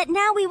tells us that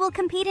now we will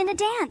compete in a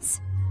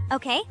dance.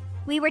 Okay,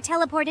 we were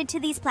teleported to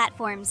these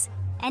platforms,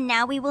 and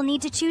now we will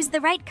need to choose the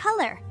right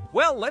color.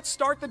 Well, let's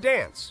start the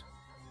dance.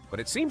 But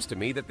it seems to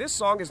me that this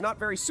song is not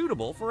very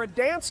suitable for a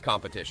dance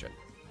competition.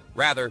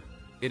 Rather,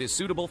 it is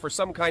suitable for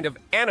some kind of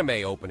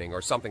anime opening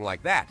or something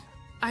like that.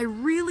 I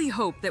really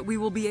hope that we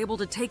will be able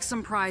to take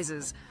some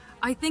prizes.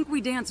 I think we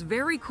dance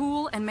very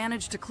cool and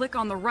managed to click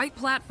on the right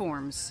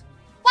platforms.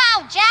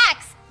 Wow,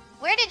 Jax!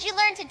 Where did you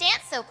learn to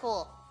dance so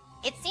cool?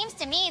 It seems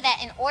to me that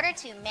in order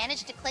to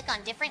manage to click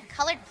on different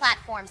colored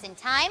platforms in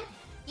time,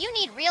 you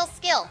need real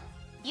skill.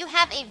 You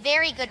have a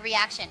very good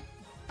reaction.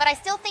 But I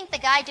still think the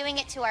guy doing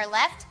it to our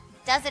left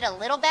does it a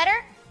little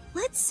better.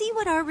 Let's see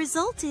what our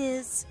result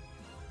is.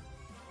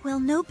 Well,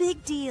 no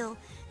big deal.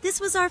 This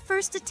was our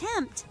first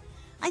attempt.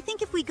 I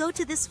think if we go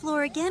to this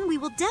floor again, we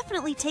will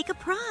definitely take a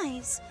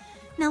prize.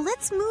 Now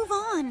let's move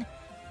on.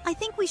 I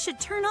think we should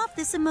turn off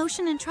this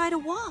emotion and try to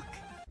walk.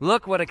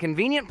 Look what a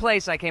convenient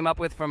place I came up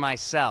with for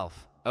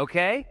myself.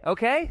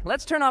 Okay,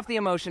 let's turn off the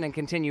emotion and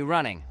continue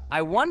running.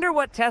 I wonder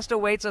what test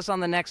awaits us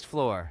on the next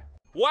floor.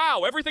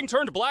 Wow, everything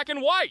turned black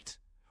and white.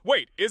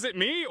 Wait, is it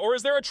me, or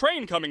is there a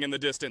train coming in the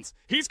distance?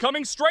 He's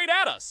coming straight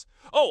at us.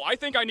 Oh, I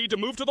think I need to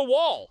move to the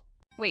wall.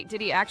 Wait,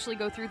 did he actually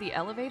go through the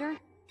elevator?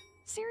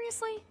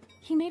 Seriously?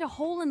 He made a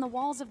hole in the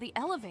walls of the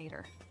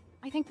elevator.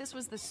 I think this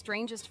was the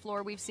strangest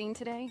floor we've seen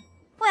today.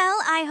 Well,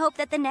 I hope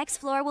that the next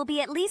floor will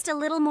be at least a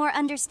little more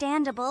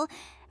understandable.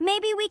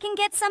 Maybe we can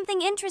get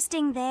something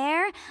interesting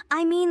there.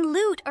 I mean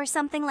loot or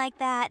something like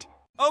that.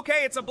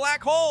 Okay, it's a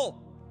black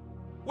hole.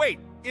 Wait,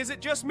 is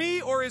it just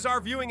me, or is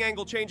our viewing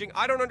angle changing?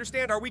 I don't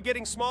understand. Are we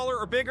getting smaller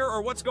or bigger,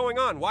 or what's going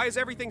on? Why is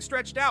everything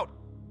stretched out?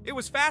 It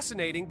was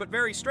fascinating, but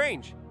very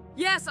strange.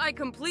 Yes, I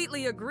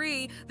completely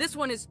agree. This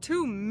one is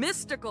too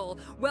mystical.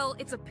 Well,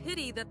 it's a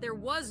pity that there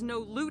was no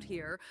loot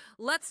here.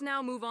 Let's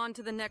now move on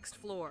to the next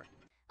floor.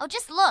 Oh,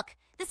 just look.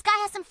 This guy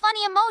has some funny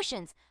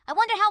emotions. I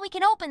wonder how we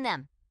can open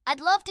them. I'd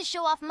love to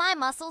show off my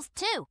muscles,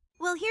 too.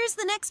 Well, here's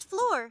the next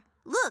floor.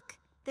 Look,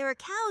 there are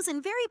cows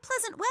in very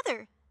pleasant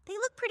weather. They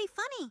look pretty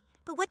funny,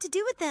 but what to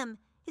do with them?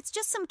 It's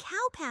just some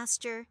cow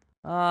pasture.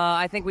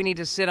 I think we need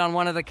to sit on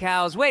one of the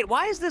cows. Wait,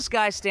 why is this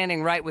guy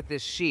standing right with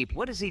this sheep?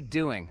 What is he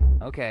doing?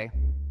 Okay,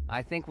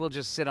 I think we'll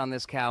just sit on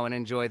this cow and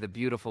enjoy the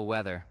beautiful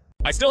weather.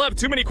 I still have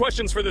too many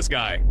questions for this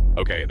guy.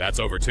 Okay, that's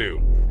over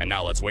too. And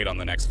now let's wait on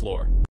the next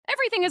floor.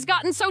 Everything has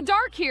gotten so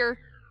dark here.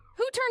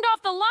 Who turned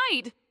off the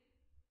light?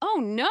 Oh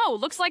no,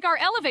 looks like our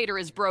elevator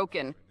is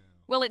broken.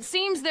 Well, it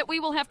seems that we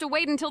will have to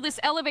wait until this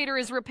elevator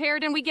is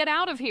repaired and we get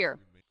out of here.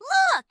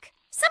 Look!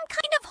 Some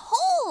kind of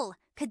hole!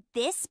 Could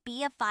this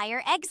be a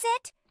fire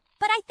exit?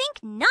 But I think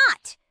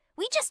not.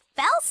 We just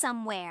fell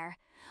somewhere.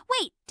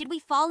 Wait, did we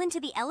fall into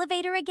the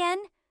elevator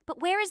again?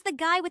 But where is the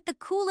guy with the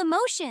cool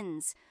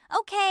emotions?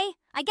 Okay,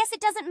 I guess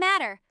it doesn't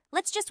matter.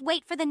 Let's just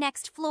wait for the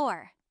next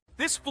floor.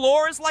 This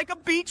floor is like a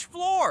beach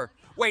floor.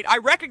 Wait, I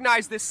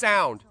recognize this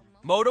sound.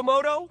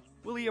 Moto?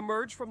 Will he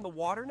emerge from the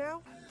water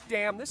now?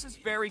 Damn, this is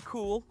very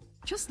cool.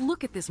 Just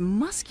look at this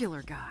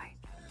muscular guy.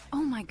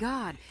 Oh my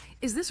god,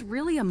 is this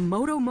really a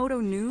Moto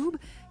noob?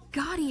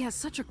 God, he has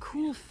such a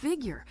cool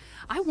figure.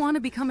 I want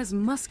to become as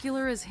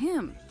muscular as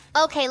him.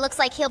 Okay, looks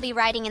like he'll be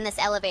riding in this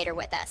elevator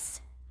with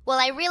us. Well,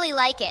 I really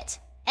like it.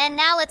 And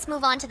now let's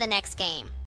move on to the next game.